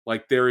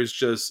 Like, there is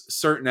just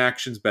certain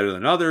actions better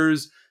than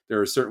others.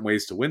 There are certain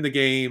ways to win the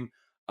game.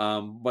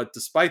 But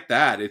despite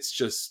that,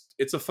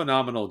 it's a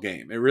phenomenal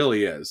game. It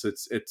really is.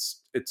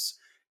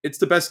 It's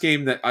the best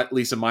game that, at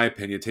least in my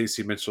opinion,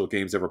 Tasty Mitchell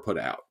Games ever put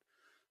out.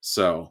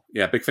 So,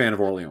 yeah, big fan of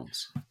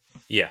Orleans.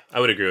 Yeah, I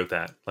would agree with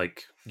that.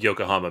 Like,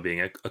 Yokohama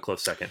being a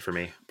close second for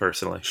me,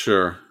 personally.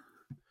 Sure.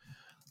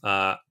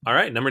 All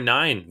right, number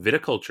 9,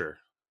 Viticulture.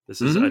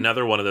 This is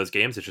another one of those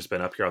games that's just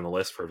been up here on the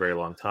list for a very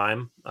long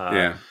time.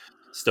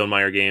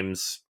 Stonemaier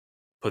Games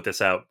put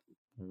this out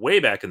way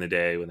back in the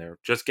day when they were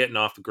just getting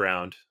off the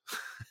ground.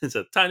 It's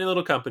a tiny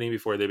little company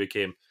before they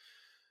became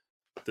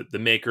the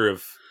maker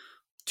of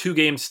 2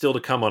 games still to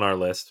come on our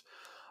list.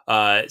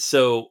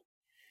 So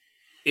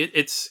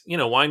it's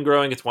wine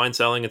growing, it's wine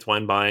selling, it's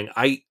wine buying.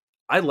 I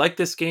I like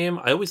this game.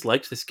 I always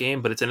liked this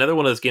game, but it's another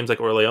one of those games like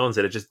Orleans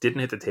that it just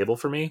didn't hit the table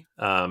for me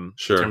in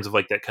Sure. terms of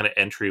like that kind of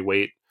entry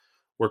weight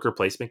worker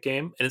placement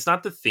game. And it's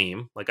not the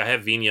theme. Like I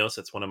have Vinos.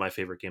 That's one of my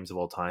favorite games of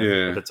all time, but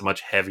Yeah. that's a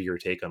much heavier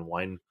take on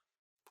wine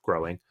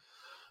growing.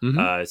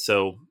 Hmm.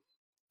 So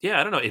yeah,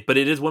 I don't know. But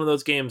it is one of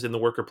those games in the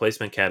worker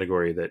placement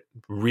category that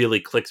really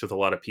clicks with a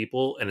lot of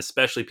people, and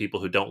especially people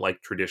who don't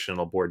like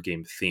traditional board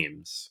game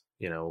themes.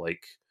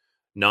 Like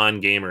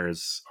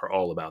non-gamers are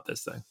all about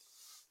this thing.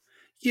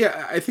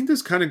 Yeah, I think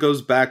this kind of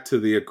goes back to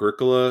the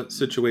Agricola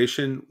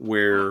situation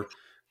where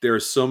there are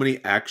so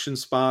many action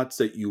spots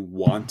that you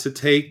want to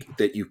take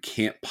that you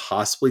can't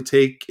possibly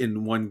take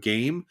in one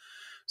game.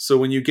 So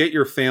when you get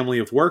your family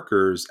of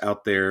workers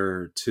out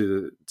there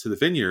to the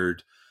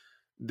vineyard,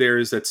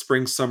 there's that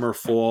spring, summer,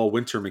 fall,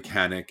 winter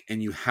mechanic,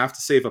 and you have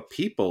to save up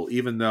people,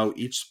 even though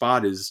each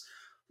spot is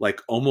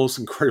like almost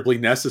incredibly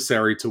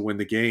necessary to win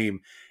the game.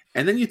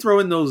 And then you throw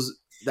in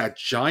that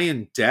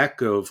giant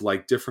deck of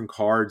like different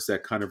cards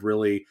that kind of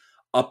really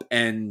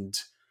upend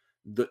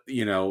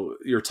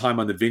your time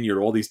on the vineyard,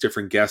 all these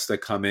different guests that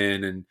come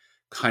in and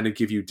kind of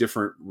give you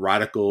different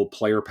radical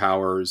player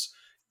powers.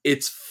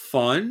 It's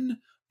fun,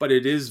 but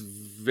it is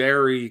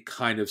very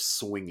kind of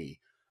swingy.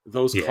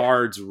 Those Yeah.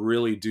 cards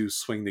really do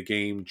swing the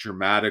game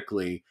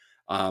dramatically,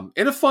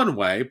 in a fun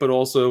way, but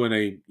also in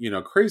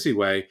a crazy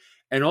way,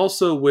 and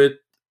also with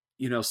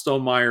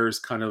Stonemeyer's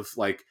kind of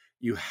like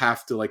you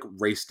have to like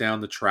race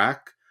down the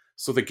track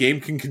so the game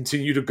can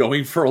continue to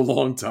going for a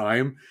long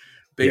time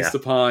Yeah. based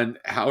upon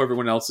how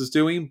everyone else is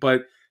doing.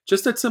 But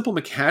just that simple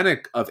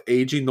mechanic of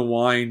aging the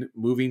wine,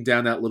 moving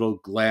down that little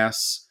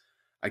glass,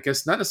 I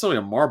guess not necessarily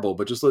a marble,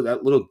 but just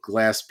that little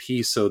glass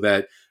piece so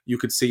that you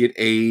could see it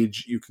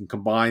age. You can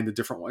combine the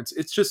different ones.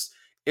 It's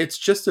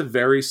just a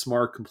very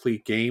smart,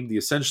 complete game. The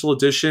Essential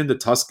Edition, the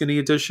Tuscany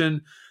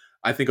Edition,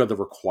 I think are the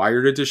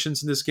required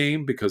editions in this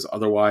game because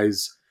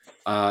otherwise,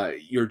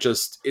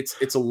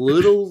 it's a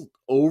little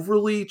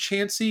overly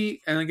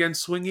chancy and again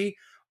swingy,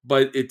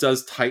 but it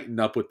does tighten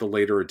up with the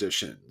later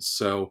editions.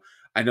 So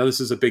I know this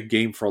is a big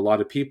game for a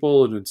lot of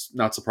people, and it's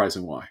not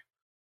surprising why.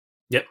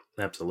 Yep.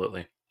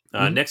 Absolutely.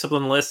 Mhm. Next up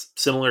on the list,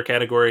 similar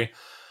category.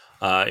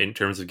 In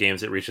terms of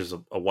games, it reaches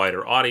a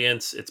wider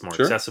audience. It's more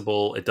Sure.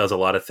 accessible. It does a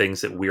lot of things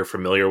that we're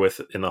familiar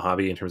with in the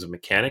hobby in terms of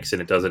mechanics,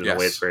 and it does it in a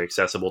way that's Yes. very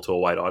accessible to a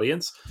wide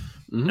audience.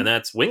 And Hmm.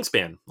 that's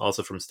Wingspan,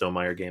 also from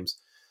Stonemaier Games.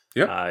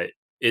 Yep. Uh,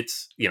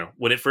 it's,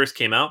 when it first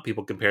came out,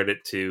 people compared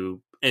it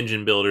to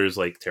engine builders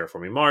like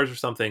Terraforming Mars or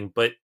something.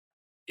 But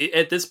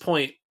at this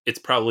point, it's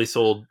probably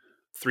sold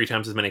 3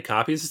 times as many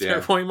copies as Yeah.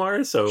 Terraforming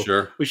Mars. So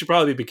Sure. we should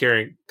probably be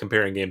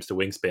comparing games to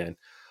Wingspan.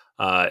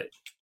 Uh,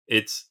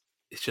 it's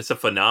it's just a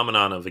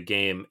phenomenon of a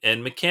game,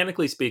 and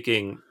mechanically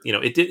speaking,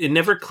 it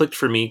never clicked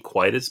for me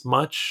quite as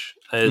much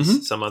as Hmm.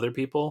 some other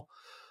people.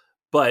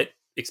 But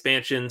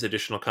expansions,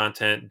 additional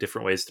content,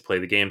 different ways to play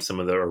the game, some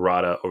of the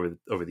errata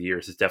over the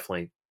years has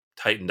definitely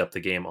tightened up the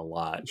game a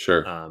lot.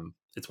 Sure.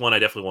 It's one I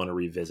definitely want to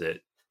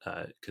revisit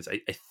because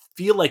I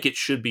feel like it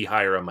should be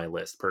higher on my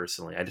list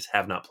personally. I just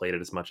have not played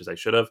it as much as I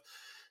should have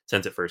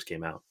since it first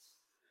came out.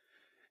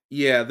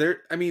 Yeah,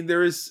 I mean,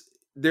 there is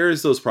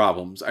those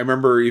problems. I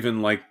remember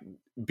even like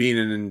being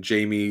in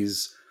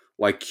Jamie's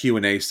like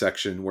Q&A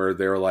section where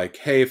they're like,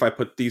 "Hey, if I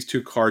put these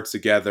two cards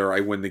together,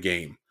 I win the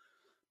game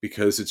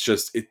because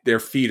they're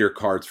feeder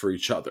cards for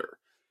each other."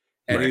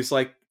 And Right. he's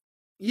like,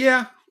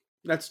 "Yeah,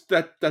 that's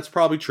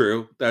probably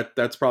true.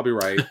 That's probably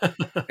right."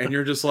 And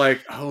you're just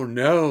like, "Oh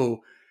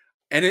no."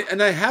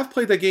 And I have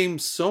played that game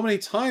so many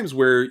times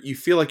where you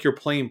feel like you're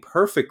playing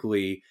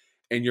perfectly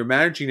and you're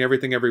managing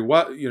everything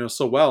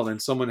so well, and then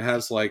someone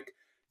has like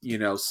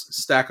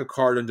stack a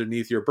card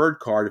underneath your bird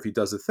card if he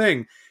does a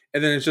thing,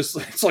 and then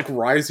it's like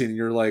rising, and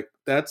you're like,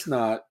 that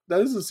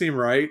doesn't seem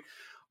right.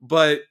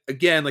 But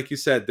again, like you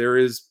said,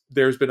 there's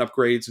been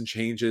upgrades and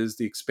changes.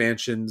 The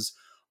expansions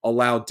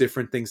allow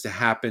different things to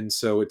happen,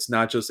 so it's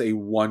not just a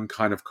one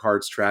kind of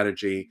card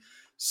strategy.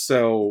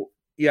 So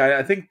yeah,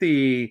 I think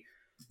the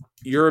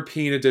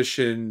European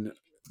edition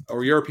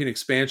or European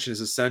expansion is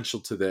essential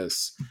to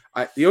this.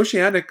 The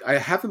Oceanic I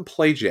haven't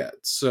played yet,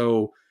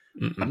 so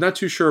I'm Mm-mm. not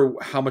too sure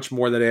how much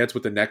more that adds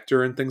with the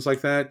nectar and things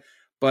like that.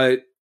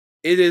 But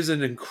it is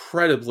an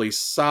incredibly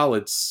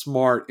solid,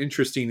 smart,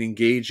 interesting,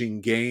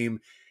 engaging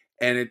game,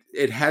 and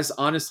it has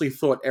honestly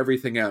thought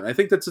everything out. And I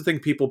think that's the thing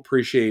people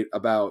appreciate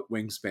about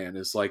Wingspan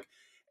is like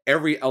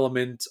every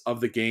element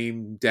of the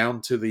game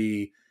down to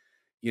the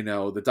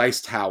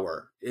dice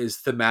tower is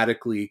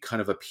thematically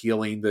kind of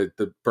appealing.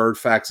 The bird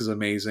facts is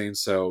amazing.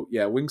 So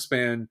yeah,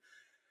 Wingspan.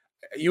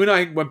 You and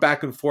I went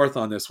back and forth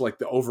on this, like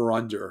the over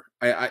under.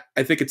 I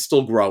think it's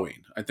still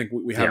growing. I think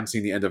we Yeah. haven't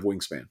seen the end of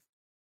Wingspan.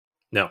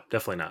 No,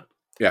 definitely not.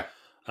 Yeah,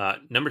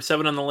 Number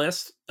 7 on the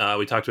list,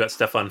 we talked about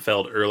Stefan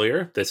Feld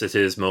earlier. This is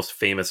his most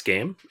famous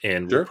game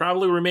and will sure.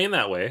 probably remain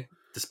that way,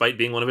 despite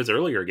being one of his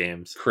earlier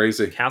games.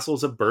 Crazy.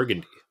 Castles of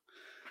Burgundy.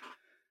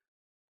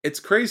 It's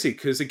crazy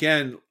because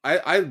again,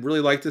 I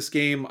really like this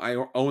game. I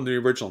own the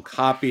original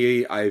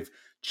copy. I've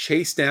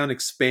chased down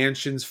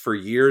expansions for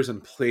years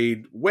and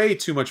played way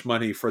too much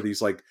money for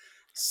these like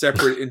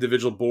separate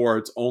individual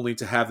boards only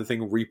to have the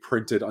thing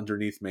reprinted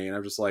underneath me. And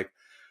I'm just like,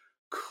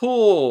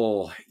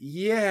 cool,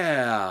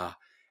 yeah.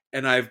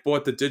 And I've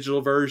bought the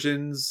digital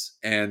versions,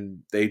 and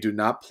they do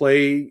not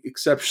play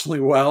exceptionally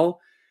well.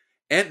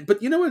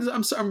 But you know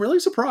what? I'm really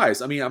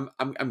surprised. I mean,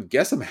 I'm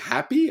guess I'm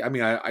happy. I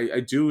mean, I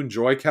do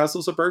enjoy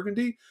Castles of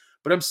Burgundy,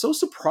 but I'm so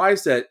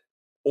surprised that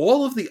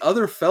all of the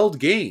other Feld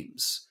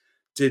games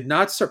did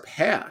not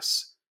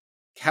surpass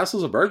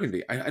Castles of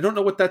Burgundy. I don't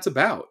know what that's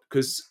about,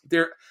 because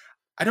they're.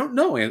 I don't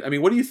know. I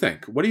mean, what do you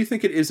think? What do you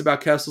think it is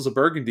about Castles of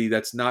Burgundy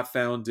that's not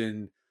found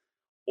in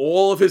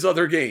all of his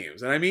other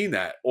games? And I mean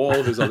that, all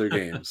of his other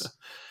games.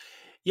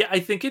 Yeah, I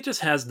think it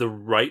just has the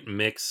right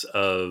mix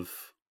of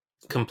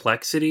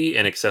complexity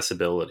and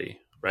accessibility,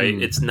 right?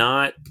 It's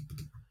not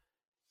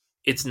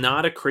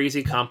a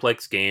crazy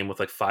complex game with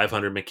like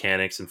 500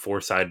 mechanics and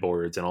 4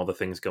 sideboards and all the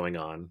things going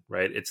on,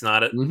 right? It's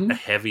not a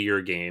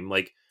heavier game.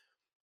 Like,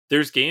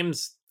 there's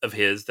games of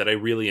his that I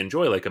really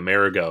enjoy, like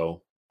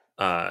Amerigo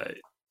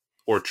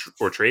or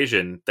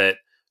Trajan, that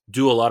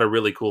do a lot of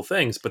really cool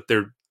things, but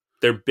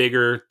they're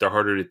bigger, they're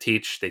harder to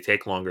teach, they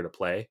take longer to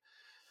play.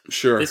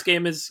 Sure. This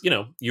game is,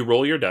 you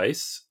roll your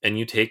dice and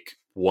you take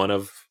one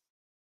of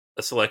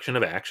a selection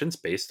of actions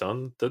based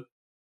on the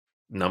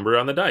number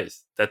on the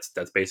dice. That's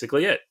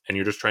basically it. And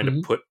you're just trying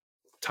to put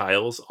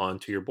tiles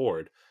onto your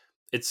board.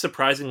 It's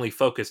surprisingly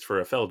focused for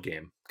a Feld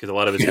game, because a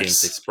lot of his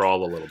games, they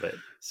sprawl a little bit.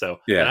 So,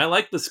 and I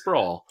like the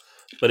sprawl,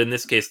 but in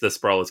this case, the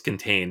sprawl is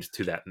contained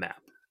to that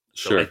map.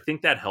 So I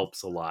think that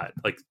helps a lot,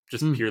 like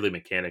just purely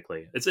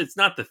mechanically. It's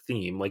not the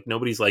theme. Like,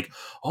 nobody's like,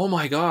 oh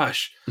my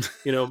gosh,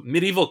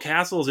 medieval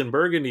castles in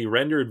Burgundy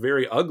rendered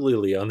very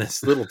uglily on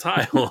this little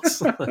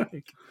tiles.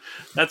 Like,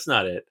 that's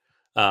not it.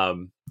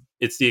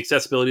 It's the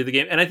accessibility of the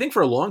game. And I think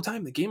for a long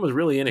time, the game was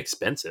really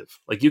inexpensive.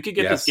 Like, you could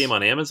get this game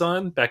on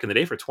Amazon back in the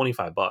day for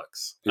 $25. I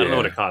don't know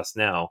what it costs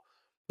now,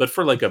 but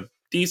for like a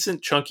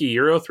decent chunky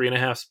Euro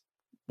 3.5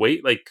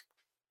 weight, like,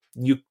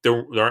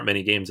 there aren't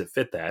many games that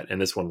fit that, and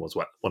this one was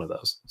one of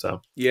those.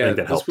 So yeah, I think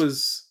that helped.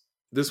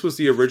 This was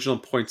the original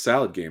point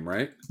salad game,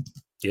 right?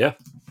 Yeah.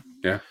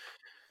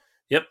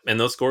 Yep. And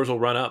those scores will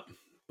run up,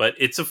 but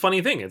it's a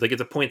funny thing. It's like,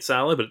 it's a point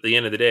salad, but at the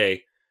end of the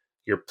day,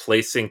 you're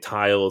placing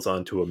tiles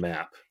onto a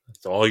map.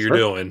 That's all you're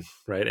doing,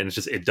 right? And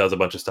it does a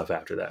bunch of stuff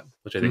after that,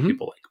 which I think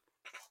people like.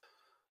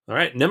 All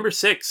right, number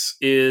 6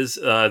 is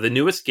the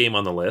newest game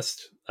on the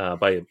list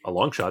by a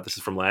long shot. This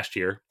is from last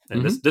year.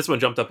 And this one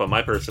jumped up on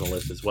my personal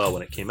list as well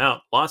when it came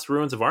out. Lost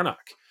Ruins of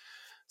Arnak.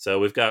 So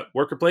we've got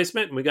worker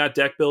placement, and we got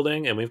deck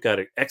building, and we've got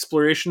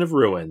exploration of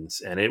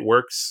ruins. And it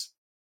works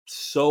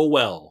so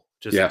well.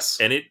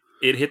 And it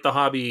hit the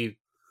hobby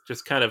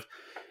just kind of...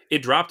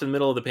 It dropped in the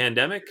middle of the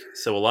pandemic,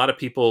 so a lot of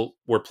people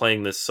were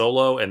playing this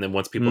solo, and then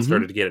once people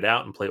started to get it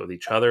out and play it with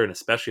each other, and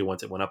especially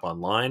once it went up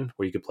online,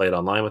 where you could play it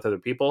online with other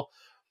people,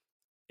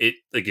 it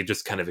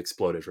just kind of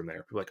exploded from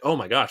there. People were like, oh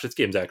my gosh, this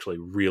game's actually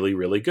really,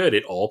 really good.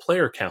 It all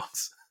player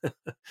counts.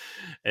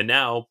 And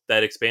now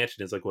that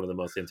expansion is like one of the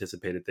most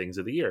anticipated things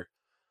of the year.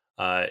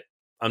 I'm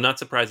not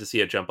surprised to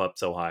see it jump up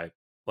so high.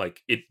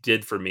 Like it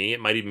did for me. It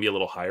might even be a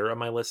little higher on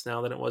my list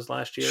now than it was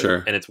last year.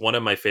 Sure. And it's one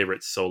of my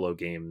favorite solo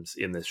games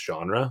in this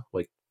genre.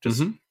 Like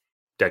just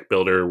deck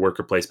builder,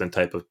 worker placement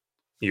type of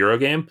Euro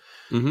game.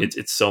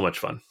 It's so much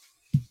fun.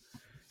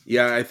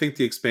 Yeah, I think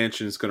the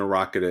expansion is going to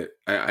rocket it.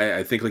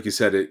 I think, like you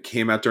said, it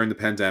came out during the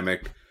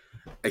pandemic.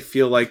 I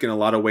feel like in a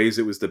lot of ways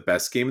it was the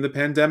best game of the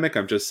pandemic.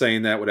 I'm just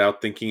saying that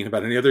without thinking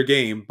about any other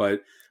game,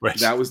 but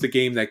that was the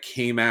game that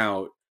came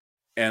out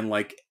and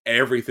like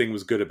everything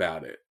was good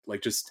about it.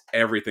 Like just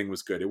everything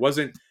was good. It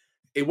wasn't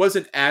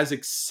as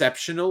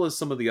exceptional as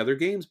some of the other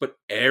games, but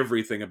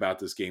everything about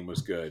this game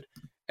was good.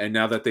 And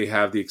now that they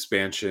have the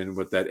expansion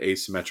with that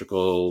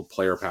asymmetrical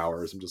player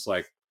powers, I'm just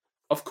like,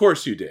 of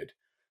course you did.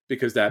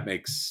 Because that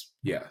makes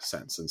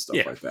sense and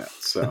stuff like that.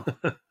 So,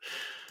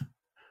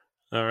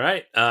 all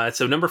right.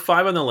 So number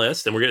 5 on the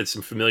list, and we're getting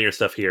some familiar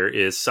stuff here,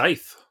 is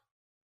Scythe.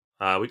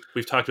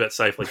 We've talked about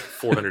Scythe like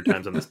 400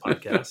 times on this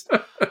podcast.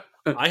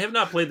 I have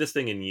not played this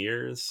thing in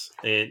years,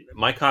 and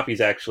my copy is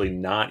actually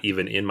not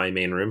even in my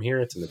main room here.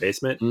 It's in the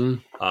basement.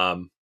 I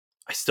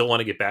still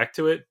want to get back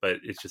to it, but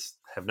it's just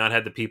have not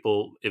had the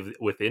people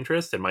with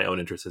interest, and my own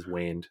interest has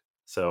waned.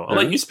 So I'll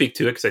let you speak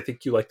to it, because I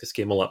think you like this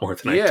game a lot more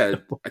than I do.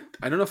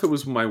 I don't know if it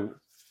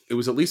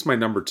was at least my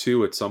number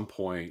 2 at some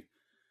point.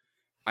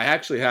 I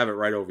actually have it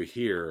right over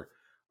here.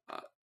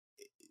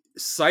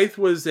 Scythe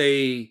was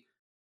a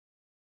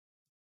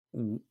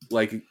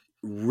like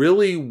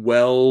really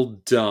well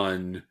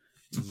done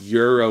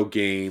Euro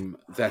game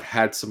that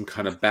had some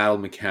kind of battle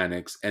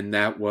mechanics, and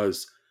that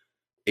was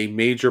a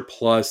major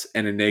plus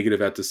and a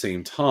negative at the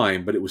same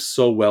time, but it was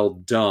so well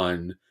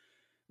done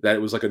that it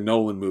was like a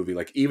Nolan movie.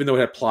 Like, even though it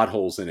had plot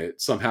holes in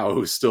it, somehow it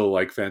was still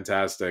like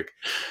fantastic.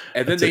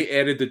 And then they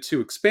added the 2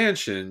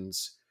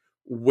 expansions,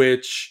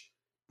 which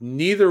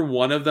neither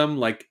one of them,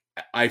 like,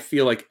 I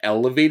feel like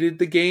elevated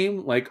the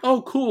game. Like,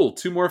 oh, cool,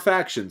 2 more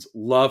factions.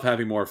 Love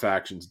having more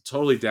factions.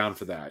 Totally down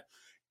for that.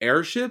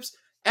 Airships,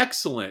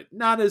 excellent.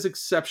 Not as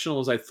exceptional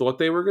as I thought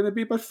they were going to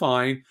be, but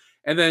fine.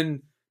 And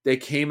then they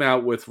came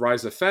out with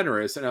Rise of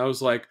Fenris, and I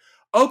was like,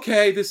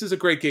 okay, this is a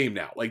great game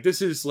now. Like,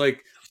 this is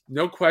like,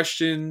 no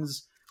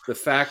questions. The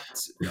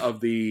fact of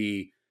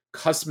the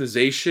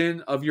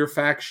customization of your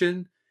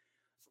faction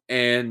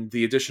and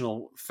the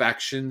additional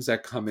factions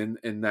that come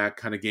in that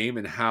kind of game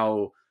and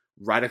how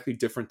radically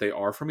different they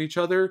are from each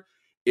other,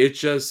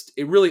 it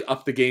really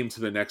upped the game to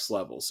the next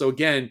level. So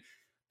again,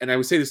 and I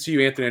would say this to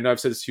you, Anthony, I know I've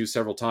said this to you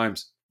several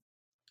times,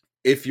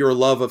 if your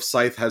love of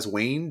Scythe has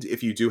waned,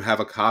 if you do have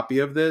a copy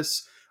of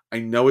this, I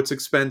know it's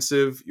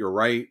expensive, you're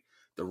right,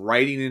 the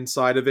writing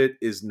inside of it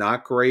is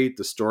not great,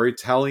 the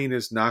storytelling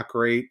is not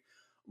great,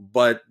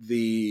 but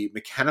the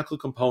mechanical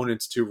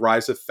components to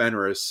Rise of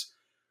Fenris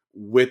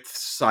with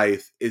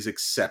Scythe is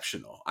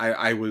exceptional.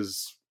 I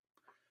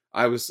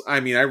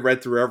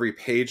read through every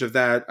page of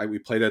that. We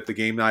played at the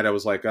game night. I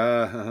was like,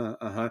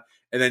 and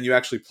then you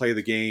actually play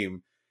the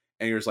game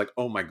and you're just like,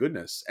 oh my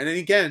goodness. And then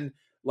again,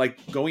 like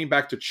going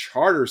back to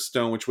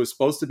Charterstone, which was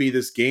supposed to be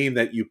this game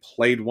that you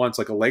played once,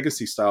 like a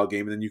legacy style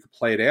game, and then you could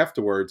play it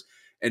afterwards.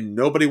 And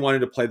nobody wanted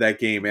to play that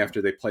game after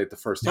they played it the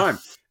first time.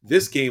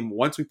 This game,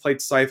 once we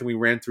played Scythe and we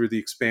ran through the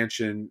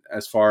expansion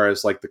as far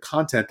as like the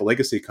content, the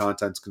legacy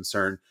content's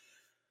concerned,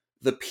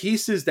 the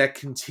pieces that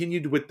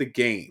continued with the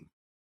game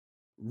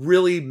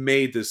really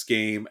made this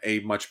game a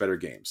much better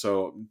game.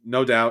 So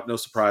no doubt, no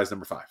surprise,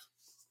 number 5.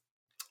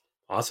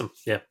 Awesome.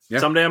 Yeah.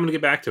 Someday I'm going to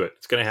get back to it.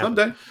 It's going to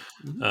happen.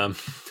 Someday.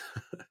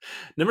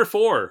 Number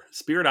 4,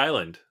 Spirit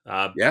Island.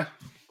 Yeah.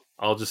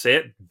 I'll just say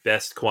it.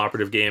 Best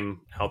cooperative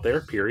game out there,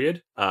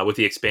 period. With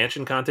the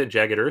expansion content,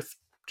 Jagged Earth,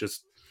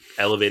 just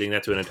elevating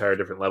that to an entire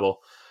different level.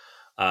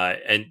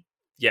 And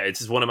yeah, it's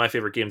just one of my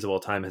favorite games of all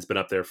time, has been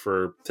up there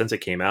since it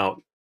came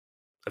out,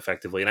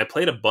 effectively. And I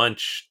played a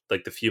bunch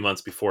like the few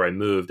months before I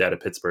moved out of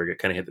Pittsburgh. It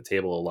kind of hit the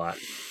table a lot.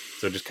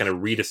 So just kind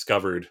of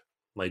rediscovered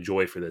my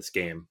joy for this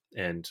game.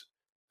 And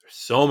there's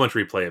so much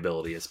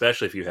replayability,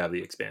 especially if you have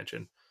the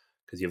expansion,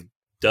 because you have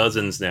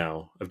dozens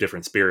now of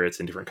different spirits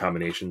and different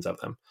combinations of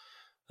them.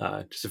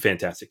 Just a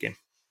fantastic game.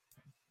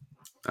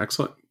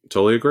 Excellent.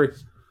 Totally agree.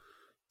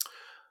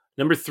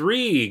 Number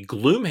 3,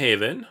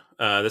 Gloomhaven.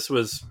 This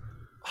was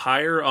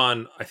higher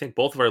on, I think,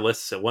 both of our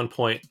lists at one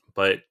point,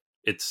 but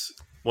it's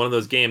one of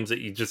those games that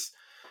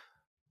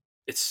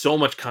it's so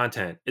much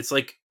content. It's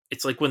like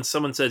when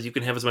someone says you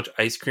can have as much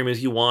ice cream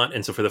as you want.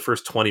 And so for the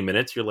first 20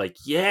 minutes, you're like,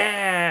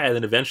 yeah. And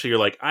then eventually you're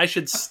like, I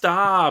should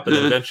stop. And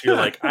then eventually you're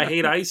like, I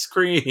hate ice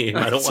cream.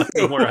 I don't want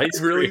any more ice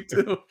cream. Really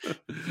do.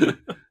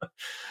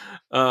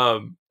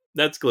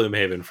 That's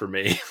Gloomhaven for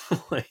me.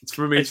 Like, it's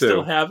for me I too.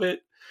 Still have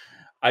it.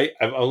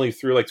 I've only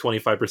through like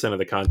 25% of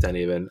the content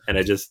even, and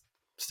I just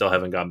still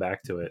haven't gone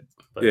back to it.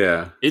 But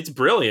yeah, it's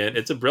brilliant.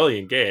 It's a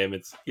brilliant game.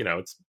 It's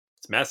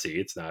messy.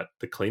 It's not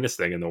the cleanest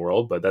thing in the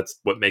world, but that's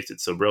what makes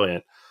it so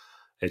brilliant.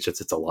 It's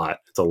a lot.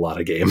 It's a lot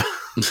of game.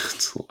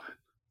 It's a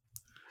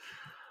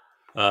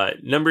lot.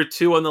 Number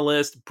 2 on the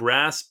list,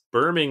 Brass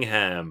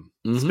Birmingham.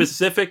 Mm-hmm.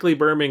 Specifically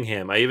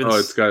Birmingham. I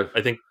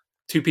think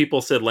 2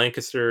 people said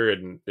Lancaster,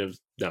 and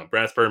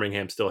Brass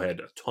Birmingham still had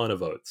a ton of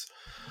votes.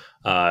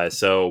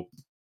 So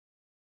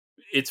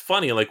it's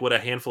funny, like what a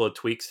handful of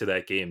tweaks to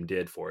that game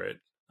did for it.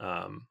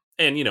 And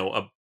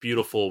a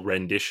beautiful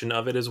rendition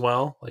of it as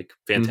well. Like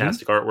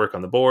fantastic artwork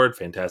on the board,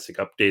 fantastic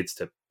updates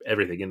to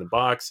everything in the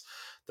box,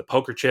 the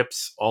poker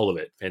chips, all of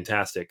it.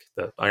 Fantastic.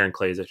 The iron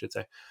clays, I should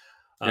say.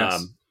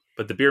 Yes.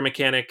 But the beer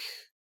mechanic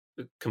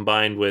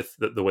combined with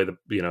the way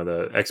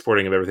the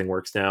exporting of everything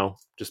works now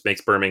just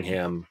makes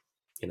Birmingham,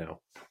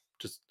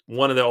 just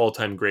one of the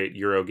all-time great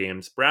Euro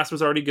games. Brass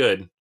was already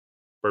good.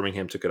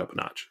 Birmingham took it up a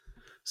notch.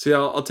 See,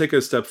 I'll take it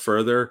a step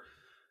further.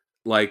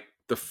 Like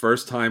the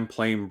first time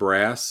playing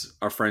Brass,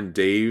 our friend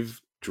Dave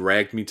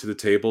dragged me to the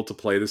table to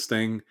play this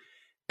thing,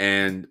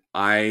 and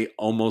I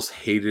almost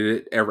hated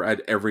it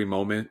at every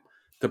moment.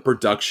 The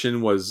production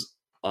was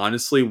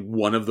honestly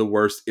one of the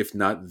worst, if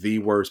not the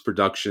worst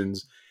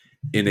productions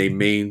in a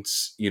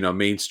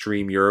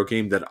mainstream Euro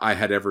game that I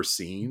had ever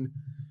seen.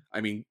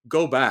 I mean,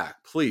 go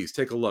back, please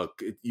take a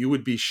look. You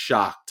would be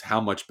shocked how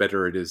much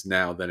better it is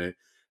now than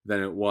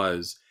it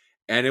was.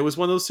 And it was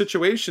one of those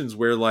situations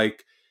where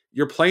like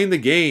you're playing the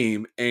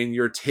game and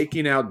you're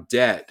taking out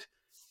debt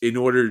in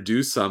order to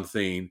do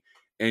something,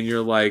 and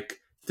you're like,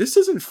 this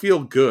doesn't feel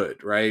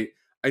good, right?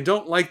 I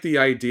don't like the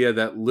idea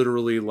that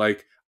literally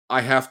like I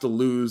have to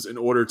lose in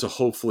order to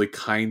hopefully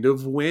kind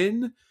of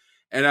win.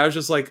 And I was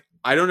just like,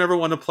 I don't ever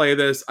want to play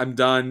this. I'm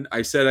done.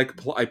 I said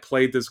I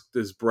played this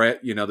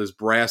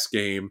Brass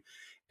game,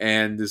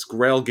 and this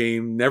Grail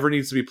game never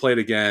needs to be played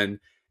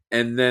again.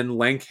 And then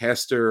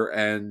Lancaster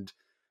and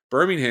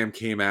Birmingham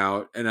came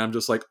out, and I'm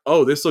just like,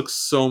 oh, this looks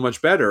so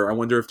much better. I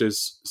wonder if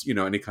there's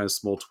any kind of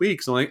small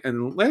tweaks.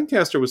 And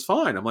Lancaster was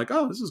fine. I'm like,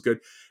 oh, this is good.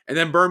 And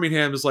then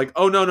Birmingham is like,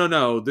 oh,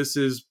 no, this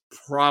is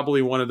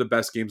probably one of the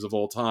best games of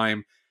all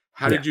time.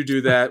 How did you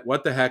do that?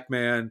 What the heck,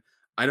 man?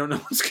 I don't know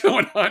what's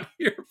going on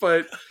here,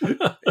 but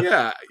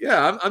yeah,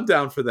 I'm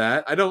down for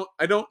that. I don't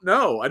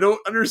know. I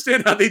don't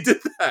understand how they did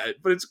that,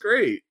 but it's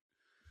great.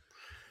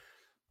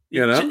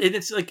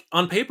 It's like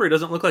on paper, it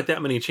doesn't look like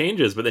that many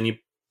changes, but then you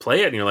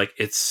play it and you're like,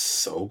 it's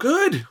so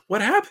good.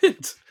 What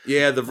happened?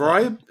 Yeah,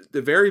 the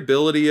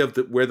variability of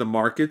where the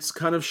markets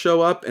kind of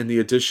show up and the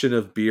addition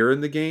of beer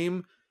in the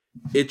game,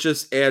 it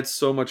just adds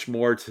so much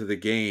more to the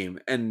game.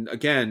 And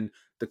again,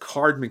 the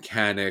card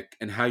mechanic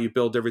and how you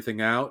build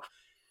everything out.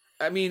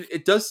 I mean,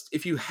 it does.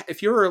 If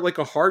you're like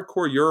a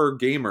hardcore Euro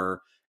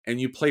gamer and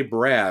you play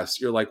brass,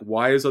 you're like,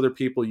 why is other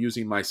people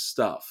using my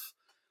stuff?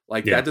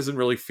 Like that doesn't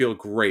really feel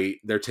great.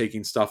 They're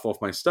taking stuff off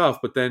my stuff.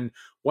 But then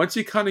once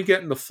you kind of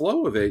get in the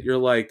flow of it, you're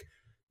like,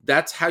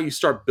 that's how you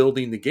start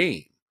building the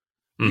game.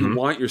 You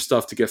want your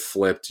stuff to get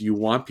flipped. You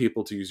want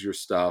people to use your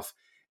stuff.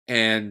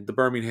 And the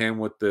Birmingham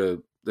with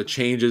the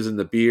changes in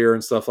the beer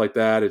and stuff like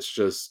that,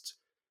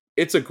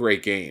 it's a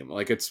great game.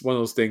 Like it's one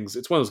of those things,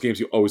 it's one of those games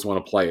you always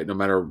want to play it no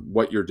matter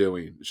what you're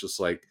doing. It's just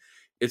like,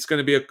 it's going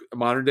to be a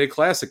modern day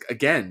classic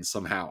again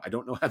somehow. I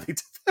don't know how they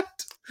did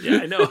that. Yeah,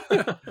 I know.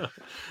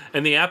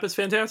 And the app is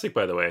fantastic,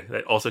 by the way.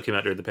 That also came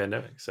out during the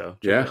pandemic. So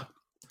yeah.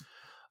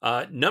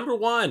 Number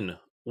one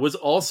was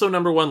also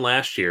number one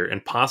last year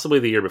and possibly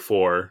the year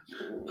before.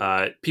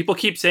 People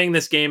keep saying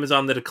this game is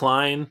on the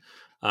decline.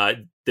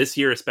 This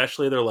year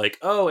especially, they're like,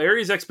 oh,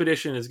 Ares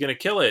Expedition is going to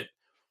kill it.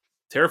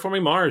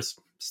 Terraforming Mars,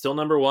 still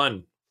number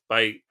one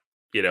by,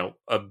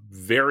 a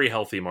very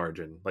healthy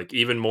margin. Like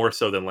even more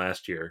so than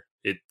last year.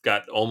 It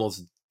got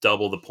almost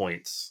double the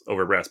points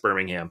over Brass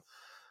Birmingham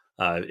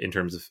in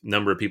terms of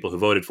number of people who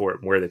voted for it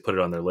and where they put it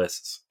on their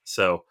lists.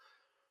 So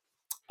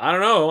I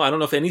don't know. I don't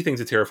know if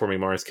anything's a Terraforming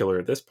Mars killer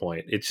at this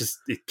point. It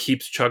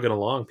keeps chugging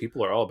along.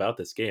 People are all about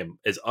this game.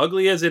 As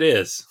ugly as it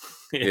is,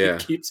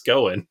 it keeps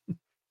going.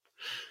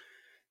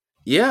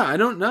 Yeah, I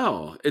don't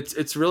know.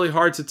 It's really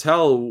hard to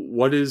tell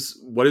what is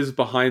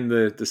behind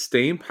the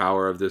staying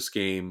power of this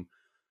game,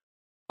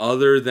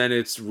 other than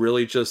it's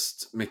really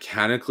just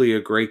mechanically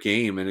a great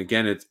game. And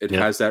again, it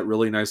has that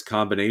really nice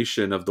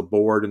combination of the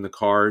board and the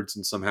cards,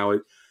 and somehow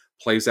it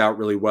plays out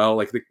really well.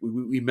 Like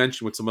we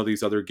mentioned with some of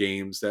these other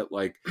games that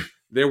like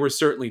there were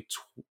certainly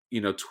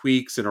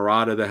tweaks and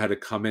errata that had to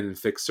come in and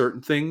fix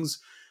certain things,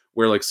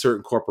 where like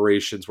certain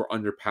corporations were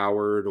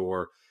underpowered,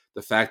 or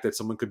the fact that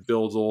someone could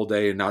build all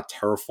day and not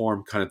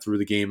terraform kind of threw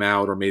the game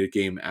out or made a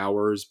game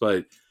hours.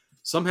 But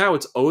somehow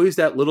it's always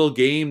that little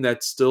game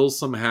that still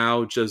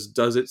somehow just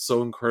does it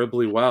so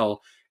incredibly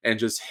well and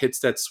just hits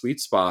that sweet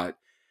spot.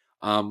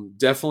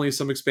 Definitely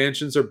some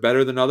expansions are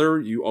better than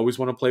other. You always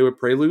want to play with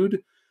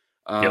Prelude.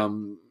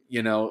 And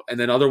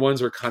then other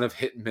ones are kind of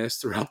hit and miss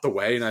throughout the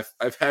way. And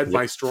I've had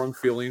my strong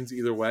feelings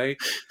either way,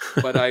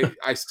 but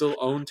I still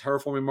own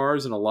Terraforming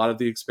Mars and a lot of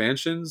the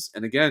expansions.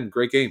 And again,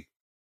 great game.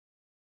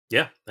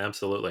 Yeah,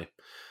 absolutely.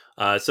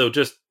 So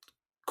just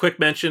quick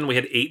mention, we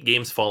had 8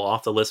 games fall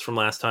off the list from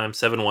last time.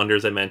 7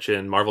 Wonders I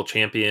mentioned, Marvel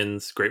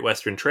Champions, Great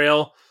Western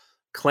Trail,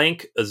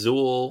 Clank,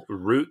 Azul,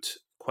 Root,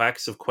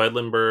 Quacks of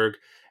Quedlinburg,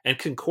 and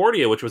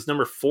Concordia, which was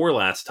number 4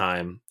 last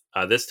time.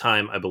 This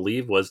time, I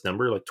believe, was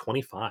number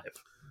 25.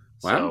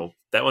 Wow. So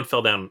that one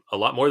fell down a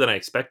lot more than I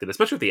expected,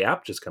 especially with the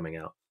app just coming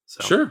out.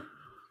 So. Sure.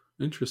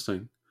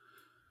 Interesting.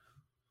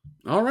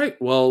 All right.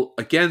 Well,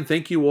 again,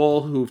 thank you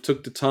all who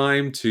took the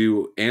time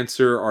to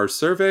answer our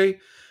survey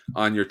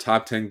on your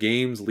top 10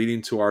 games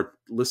leading to our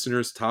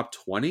listeners' top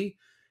 20.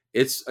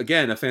 It's,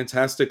 again, a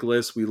fantastic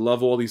list. We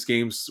love all these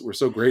games. We're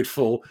so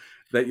grateful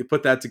that you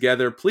put that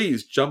together.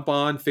 Please jump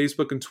on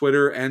Facebook and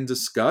Twitter and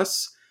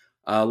discuss.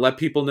 Let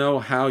people know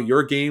how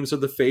your games are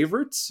the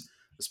favorites,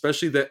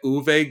 especially the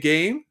Uwe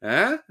game.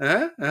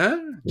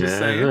 Just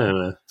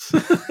saying.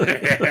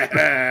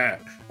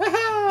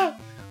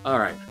 All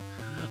right.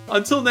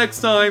 Until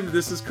next time,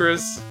 this is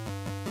Chris.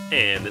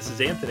 And this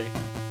is Anthony.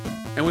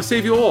 And we'll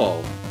save you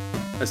all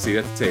a seat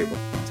at the table.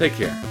 Take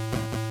care.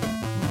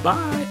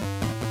 Bye.